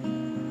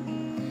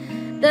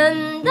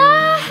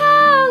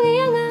 Dahan-dahang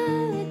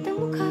iangat ang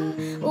mukha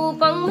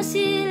upang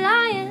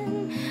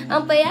masilayan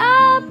ang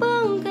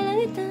payapang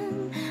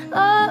kalangitan.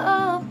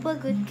 Oo,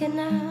 pagod ka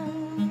na,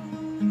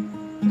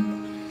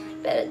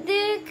 pero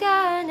di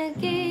ka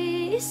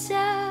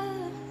nag-iisa.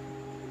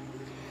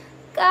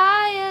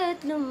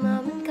 Kaya't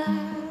lumaban ka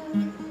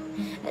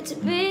at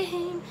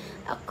sabihin,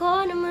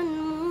 ako naman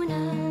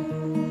muna.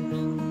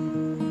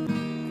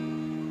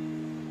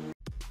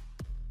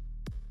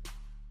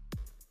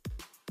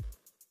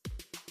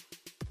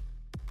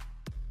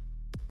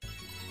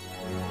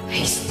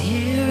 I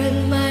stare at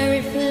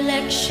my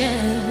reflection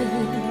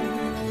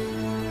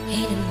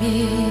in a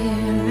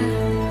mirror.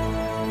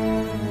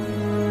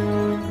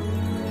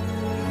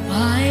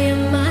 Why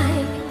am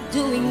I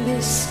doing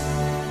this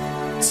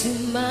to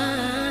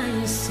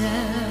myself?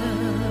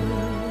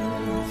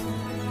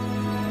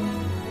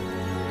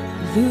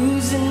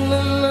 Losing my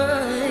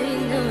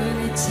mind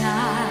on a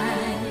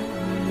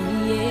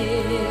tiny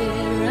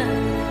error.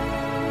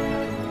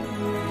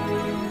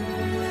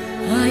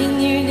 I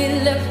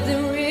nearly left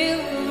the real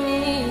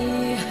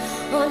me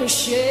on a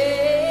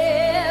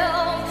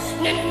shelf.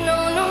 No, no,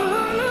 no, no,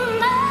 no,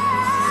 no.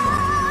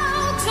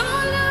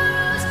 Don't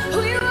lose who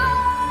you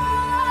are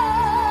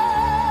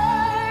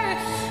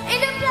in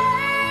the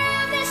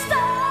blur of the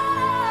stars.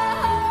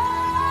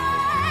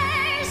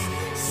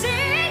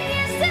 Seeing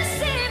is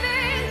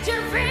deceiving,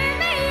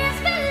 dreaming is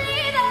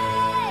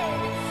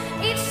believing.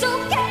 It's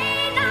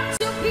okay not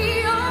to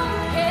be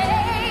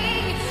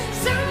okay.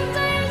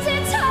 Sometimes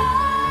it's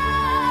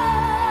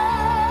hard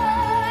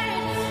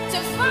to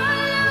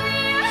follow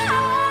your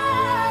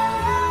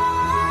heart,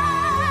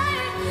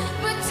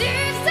 but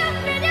there's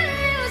something you're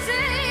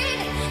losing.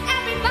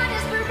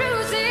 Everybody's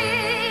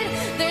perusing.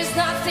 There's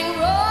nothing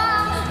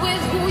wrong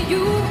with who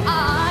you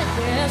are.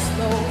 There's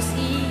those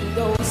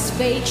egos,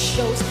 fake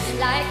shows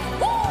like,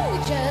 woo,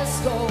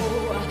 just go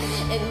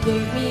and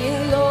leave me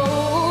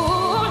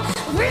alone.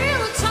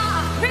 Real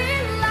talk,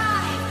 real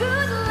life,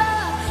 good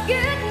love,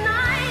 good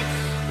night,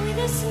 with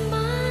a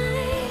smile.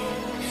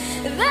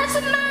 That's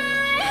my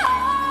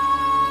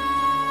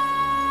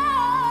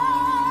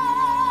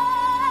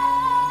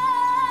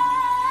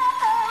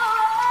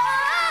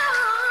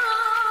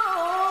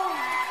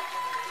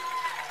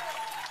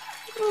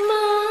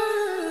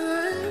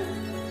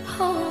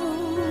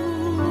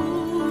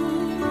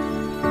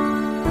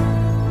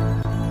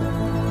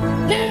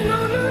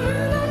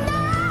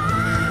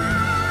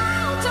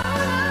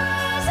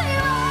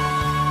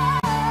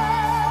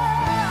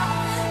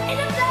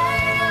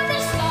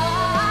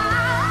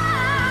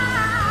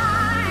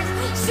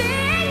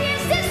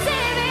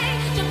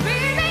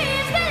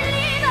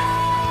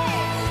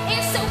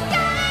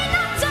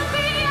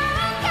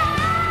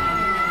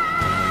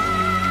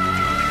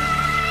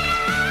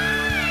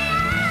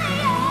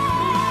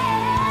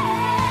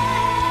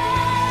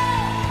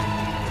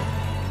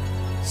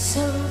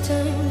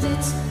sometimes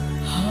it's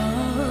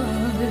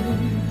hard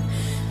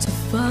to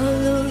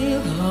follow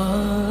your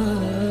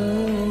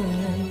heart.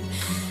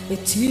 The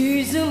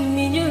tears don't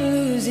mean you're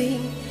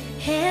losing,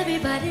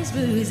 everybody's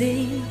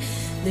bruising,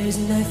 there's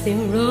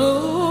nothing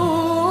wrong.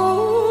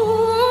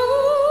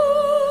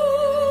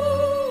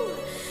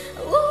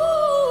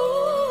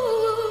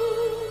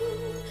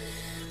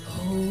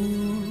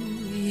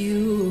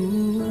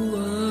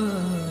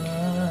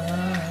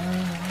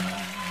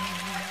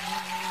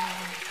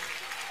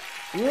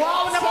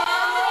 Wow naman!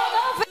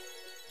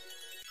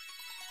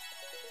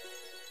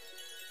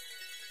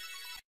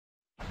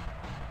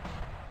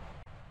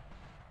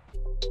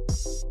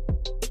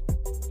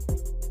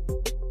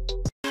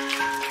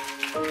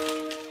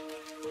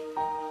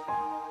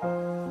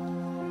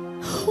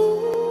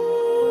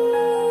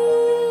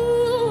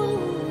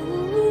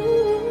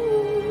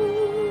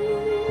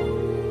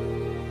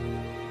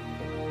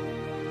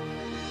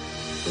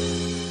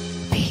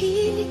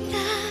 Pilit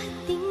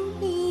nating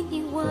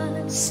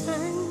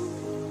iniwasan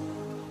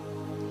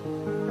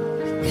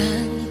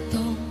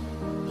ganitong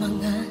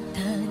mga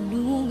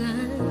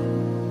tanungan.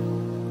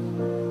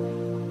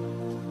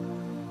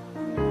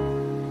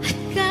 At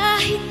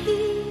kahit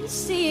di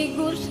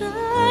sigurado,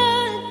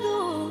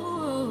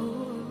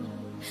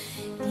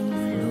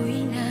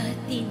 tinuloy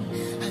natin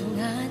ang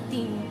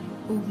ating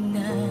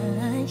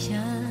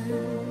ugnayan.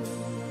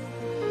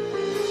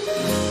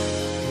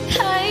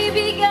 Ay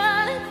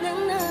bigat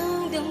ng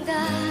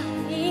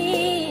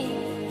damdamin,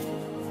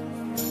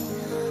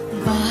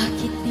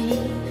 bakit di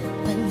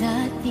pa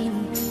natin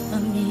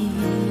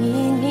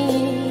aminin?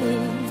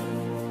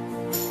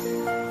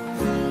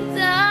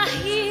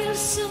 Dahil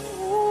sa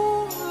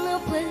una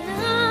pa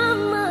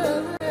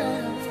lamang,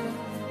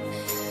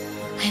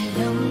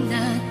 alam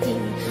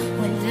natin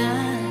wala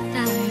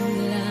tayong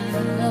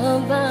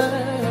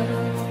laban.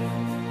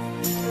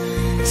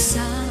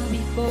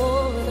 Sabi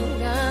ko na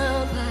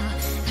nga ba,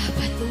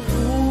 dapat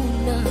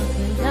una ka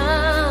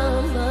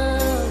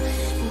lamang,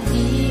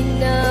 hindi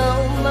na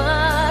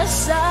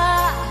umasa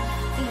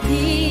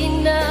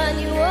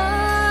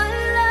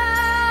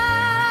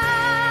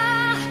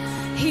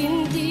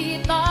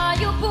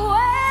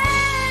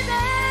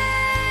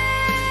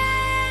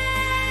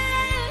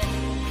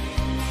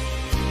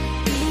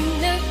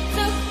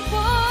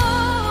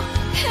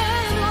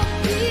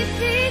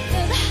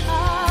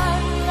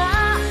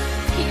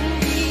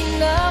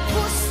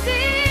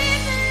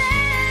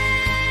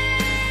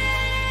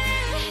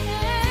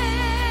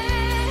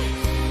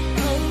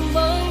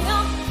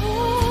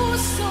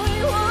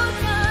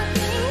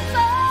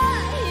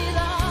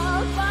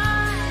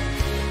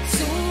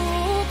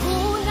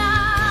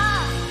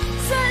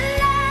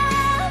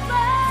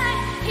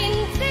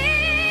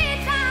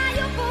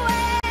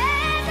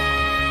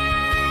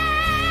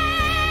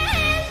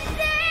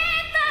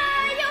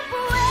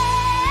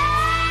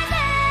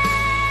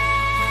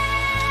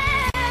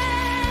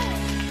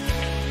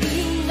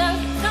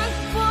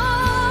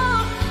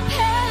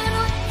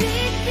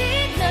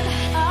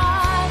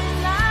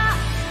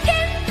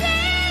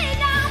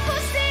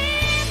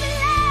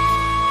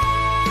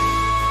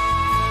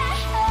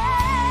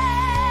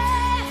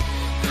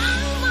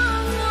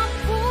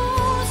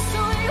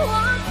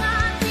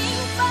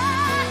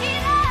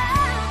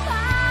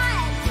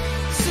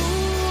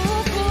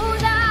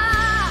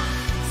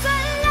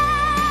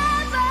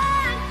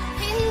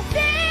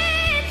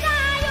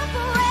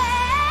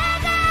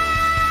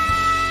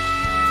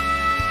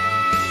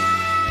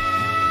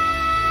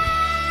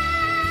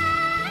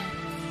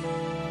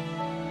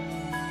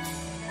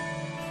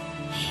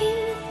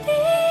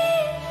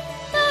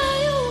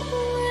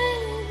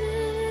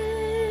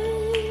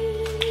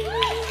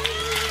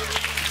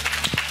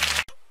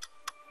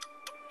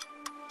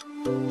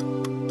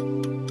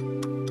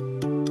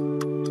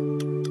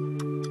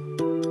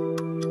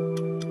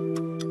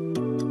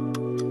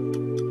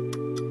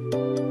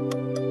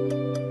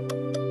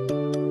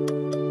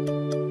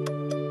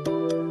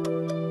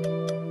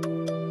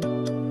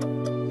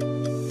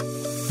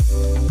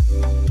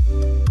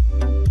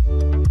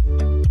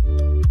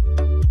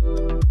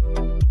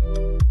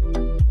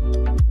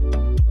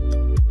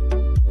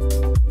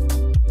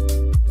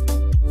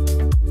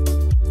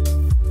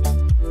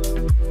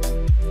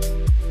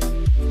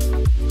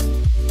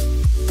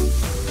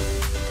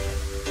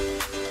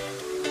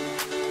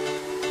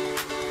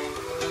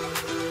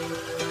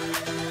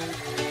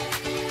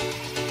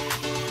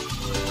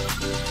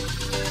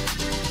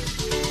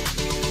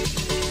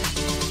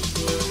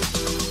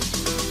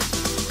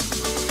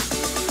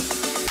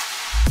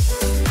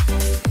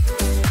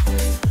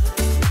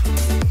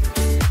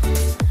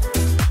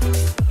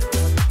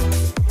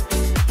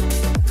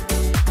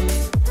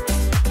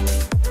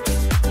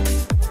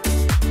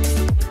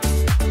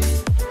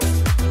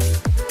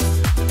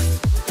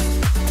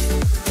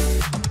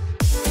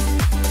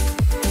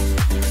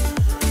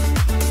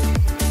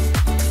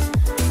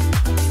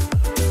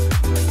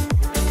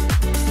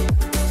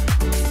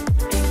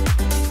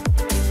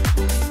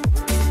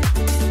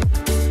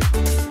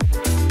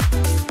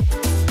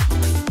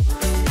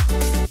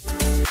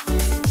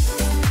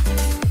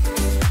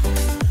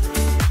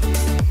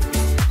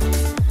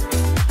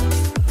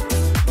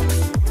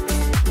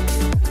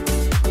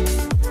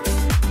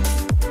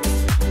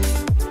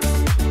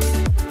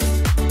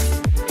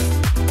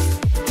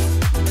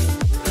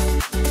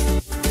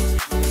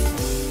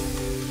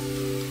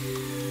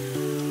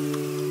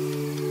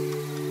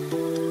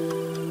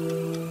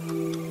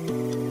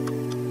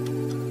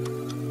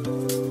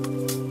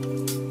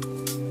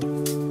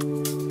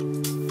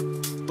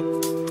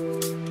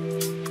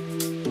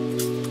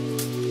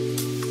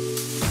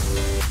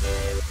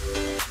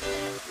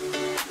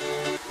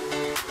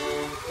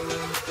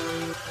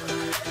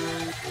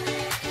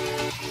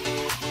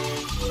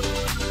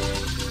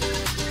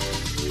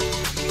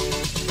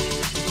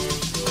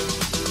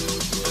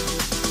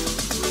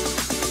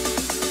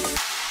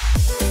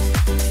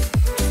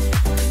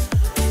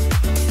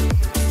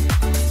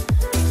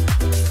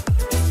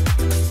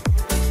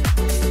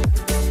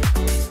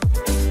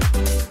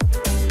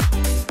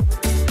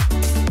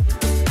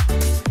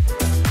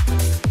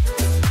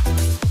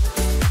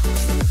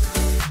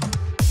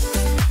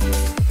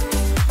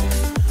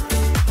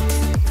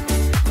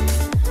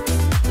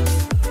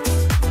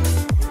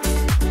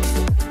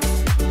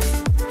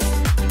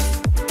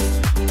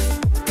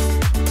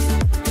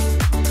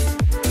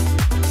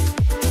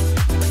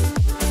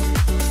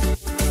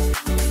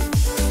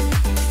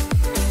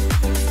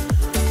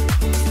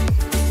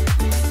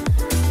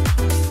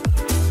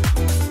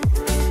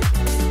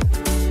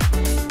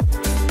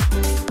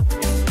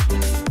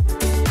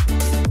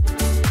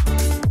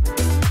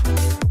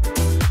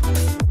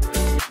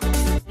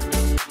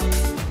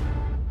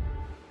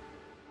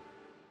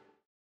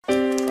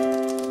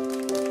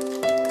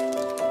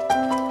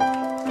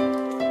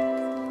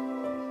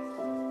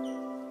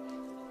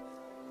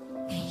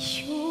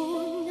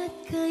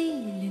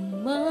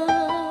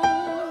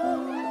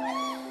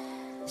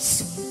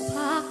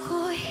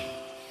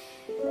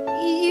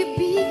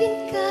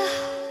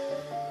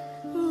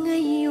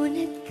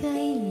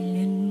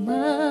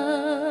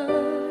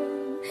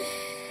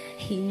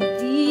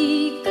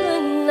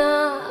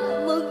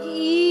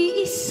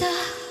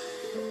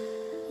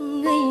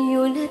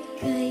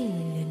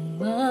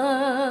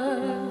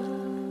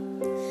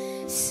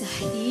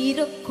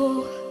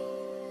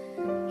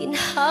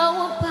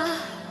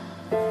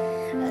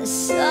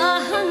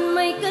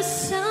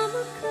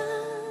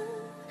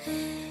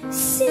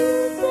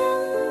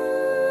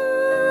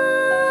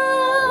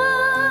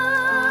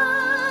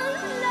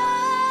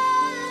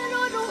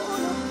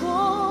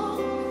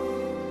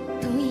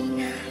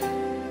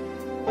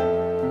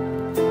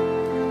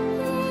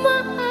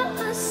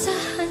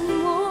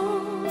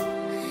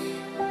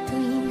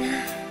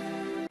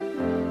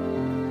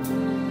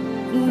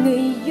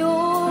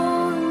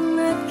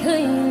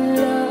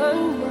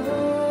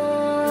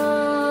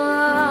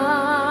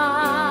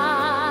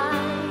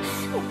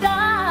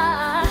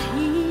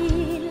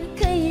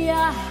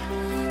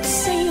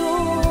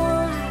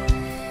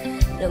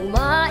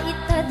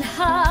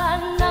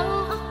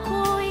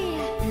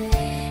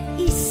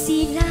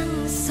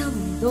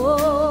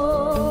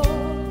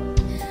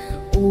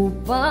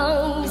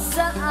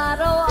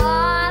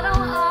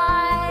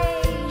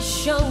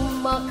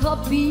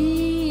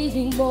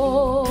piling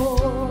mo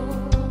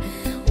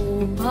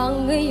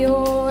upang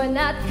ngayon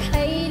at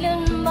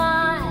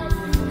kailanman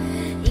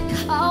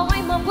ikaw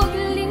ay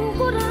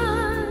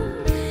mapaglingkuran.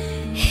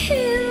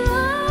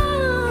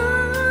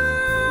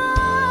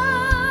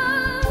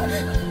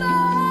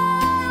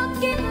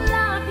 Bakit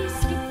labis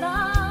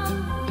kitang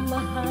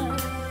mahal?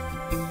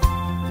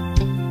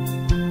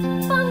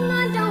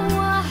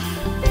 Pangalawa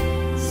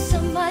sa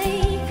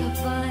may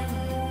kapal,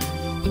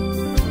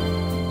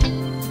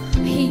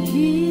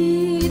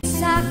 higit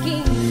sa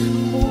aking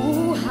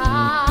buhay.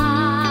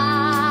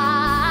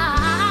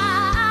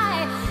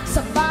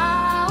 Sa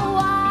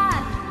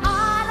bawat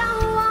araw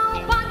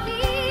ang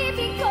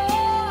pag-ibig ko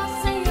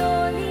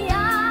sa'yo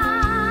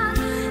niyan,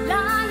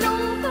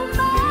 lalong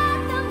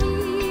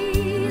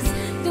tumatamis,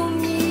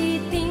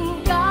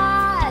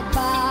 tumitingkad.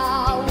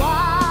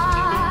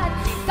 Bawat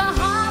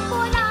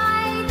kahapon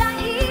ay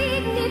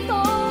daig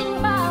nitong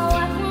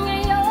bawat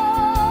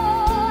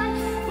ngayon,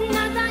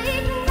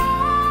 nadaig ng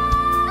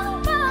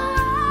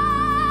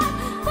bawat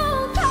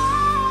bukay.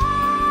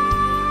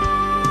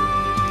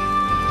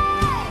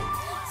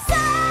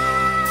 Sa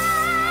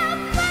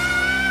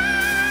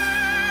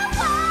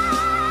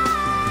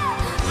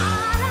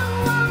araw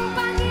ang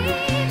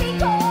pag-ibig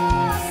ko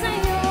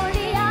sa'yo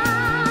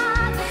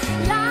niyan,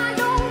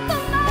 lalong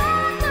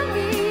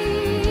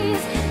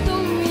tumatamis,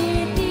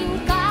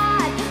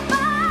 tumitingkad.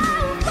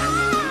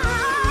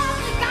 Bawat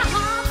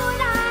kahapon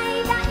ay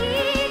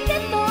daig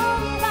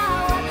nitong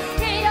bawat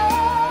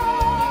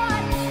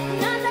ngayon,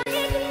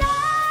 nadaig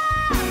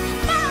ng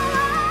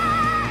bawat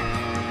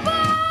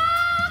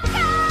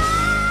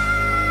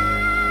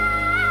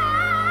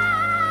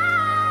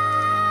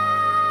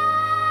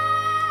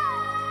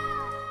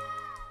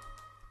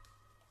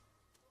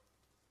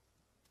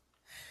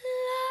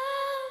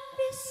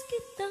labis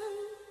kitang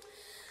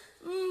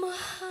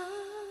mahal.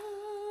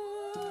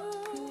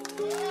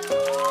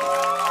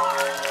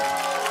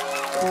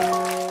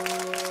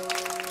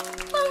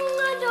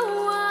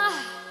 Pangalawa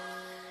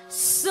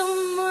sa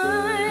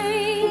may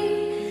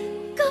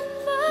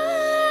kapal.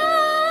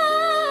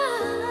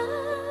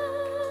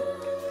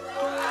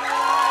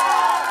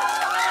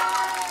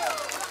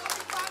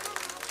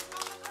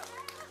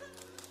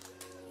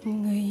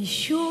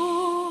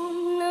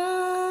 Ngayon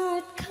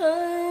at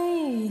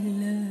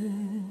kailanman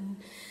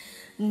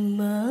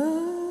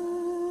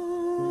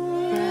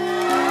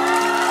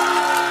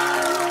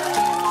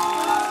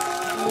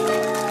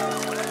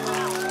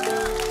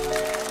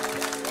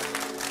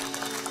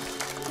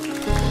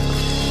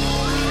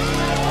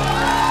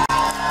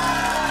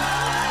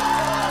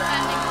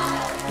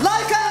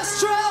Lyka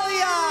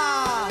Estrella!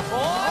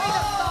 Hoy,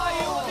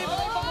 tayo! Di ba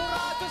may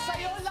pangurado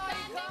sa'yo, Lyka?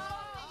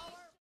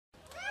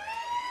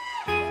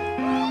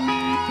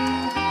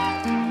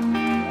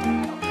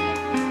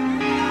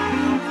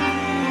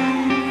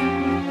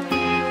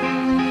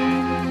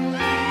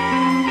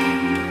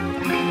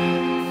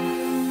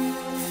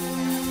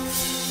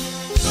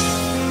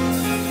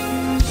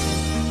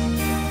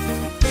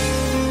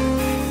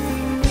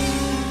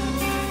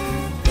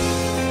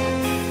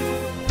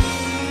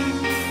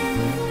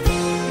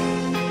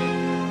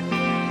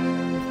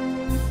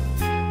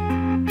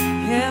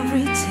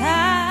 Every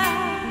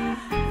time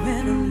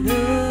when I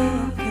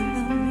look in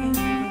the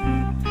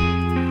mirror,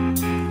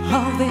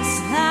 all these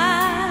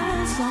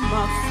lines on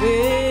my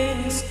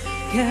face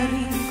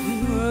getting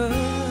clearer.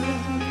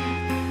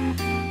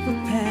 The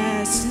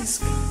past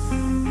is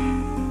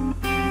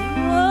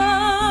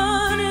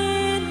gone,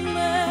 in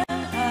my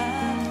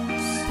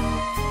eyes.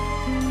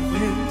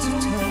 Winter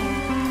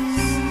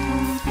turns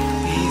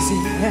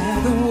easy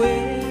the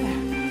way.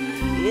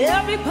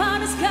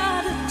 Everybody's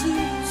got a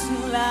dues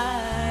in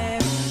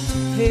life to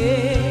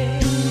pay.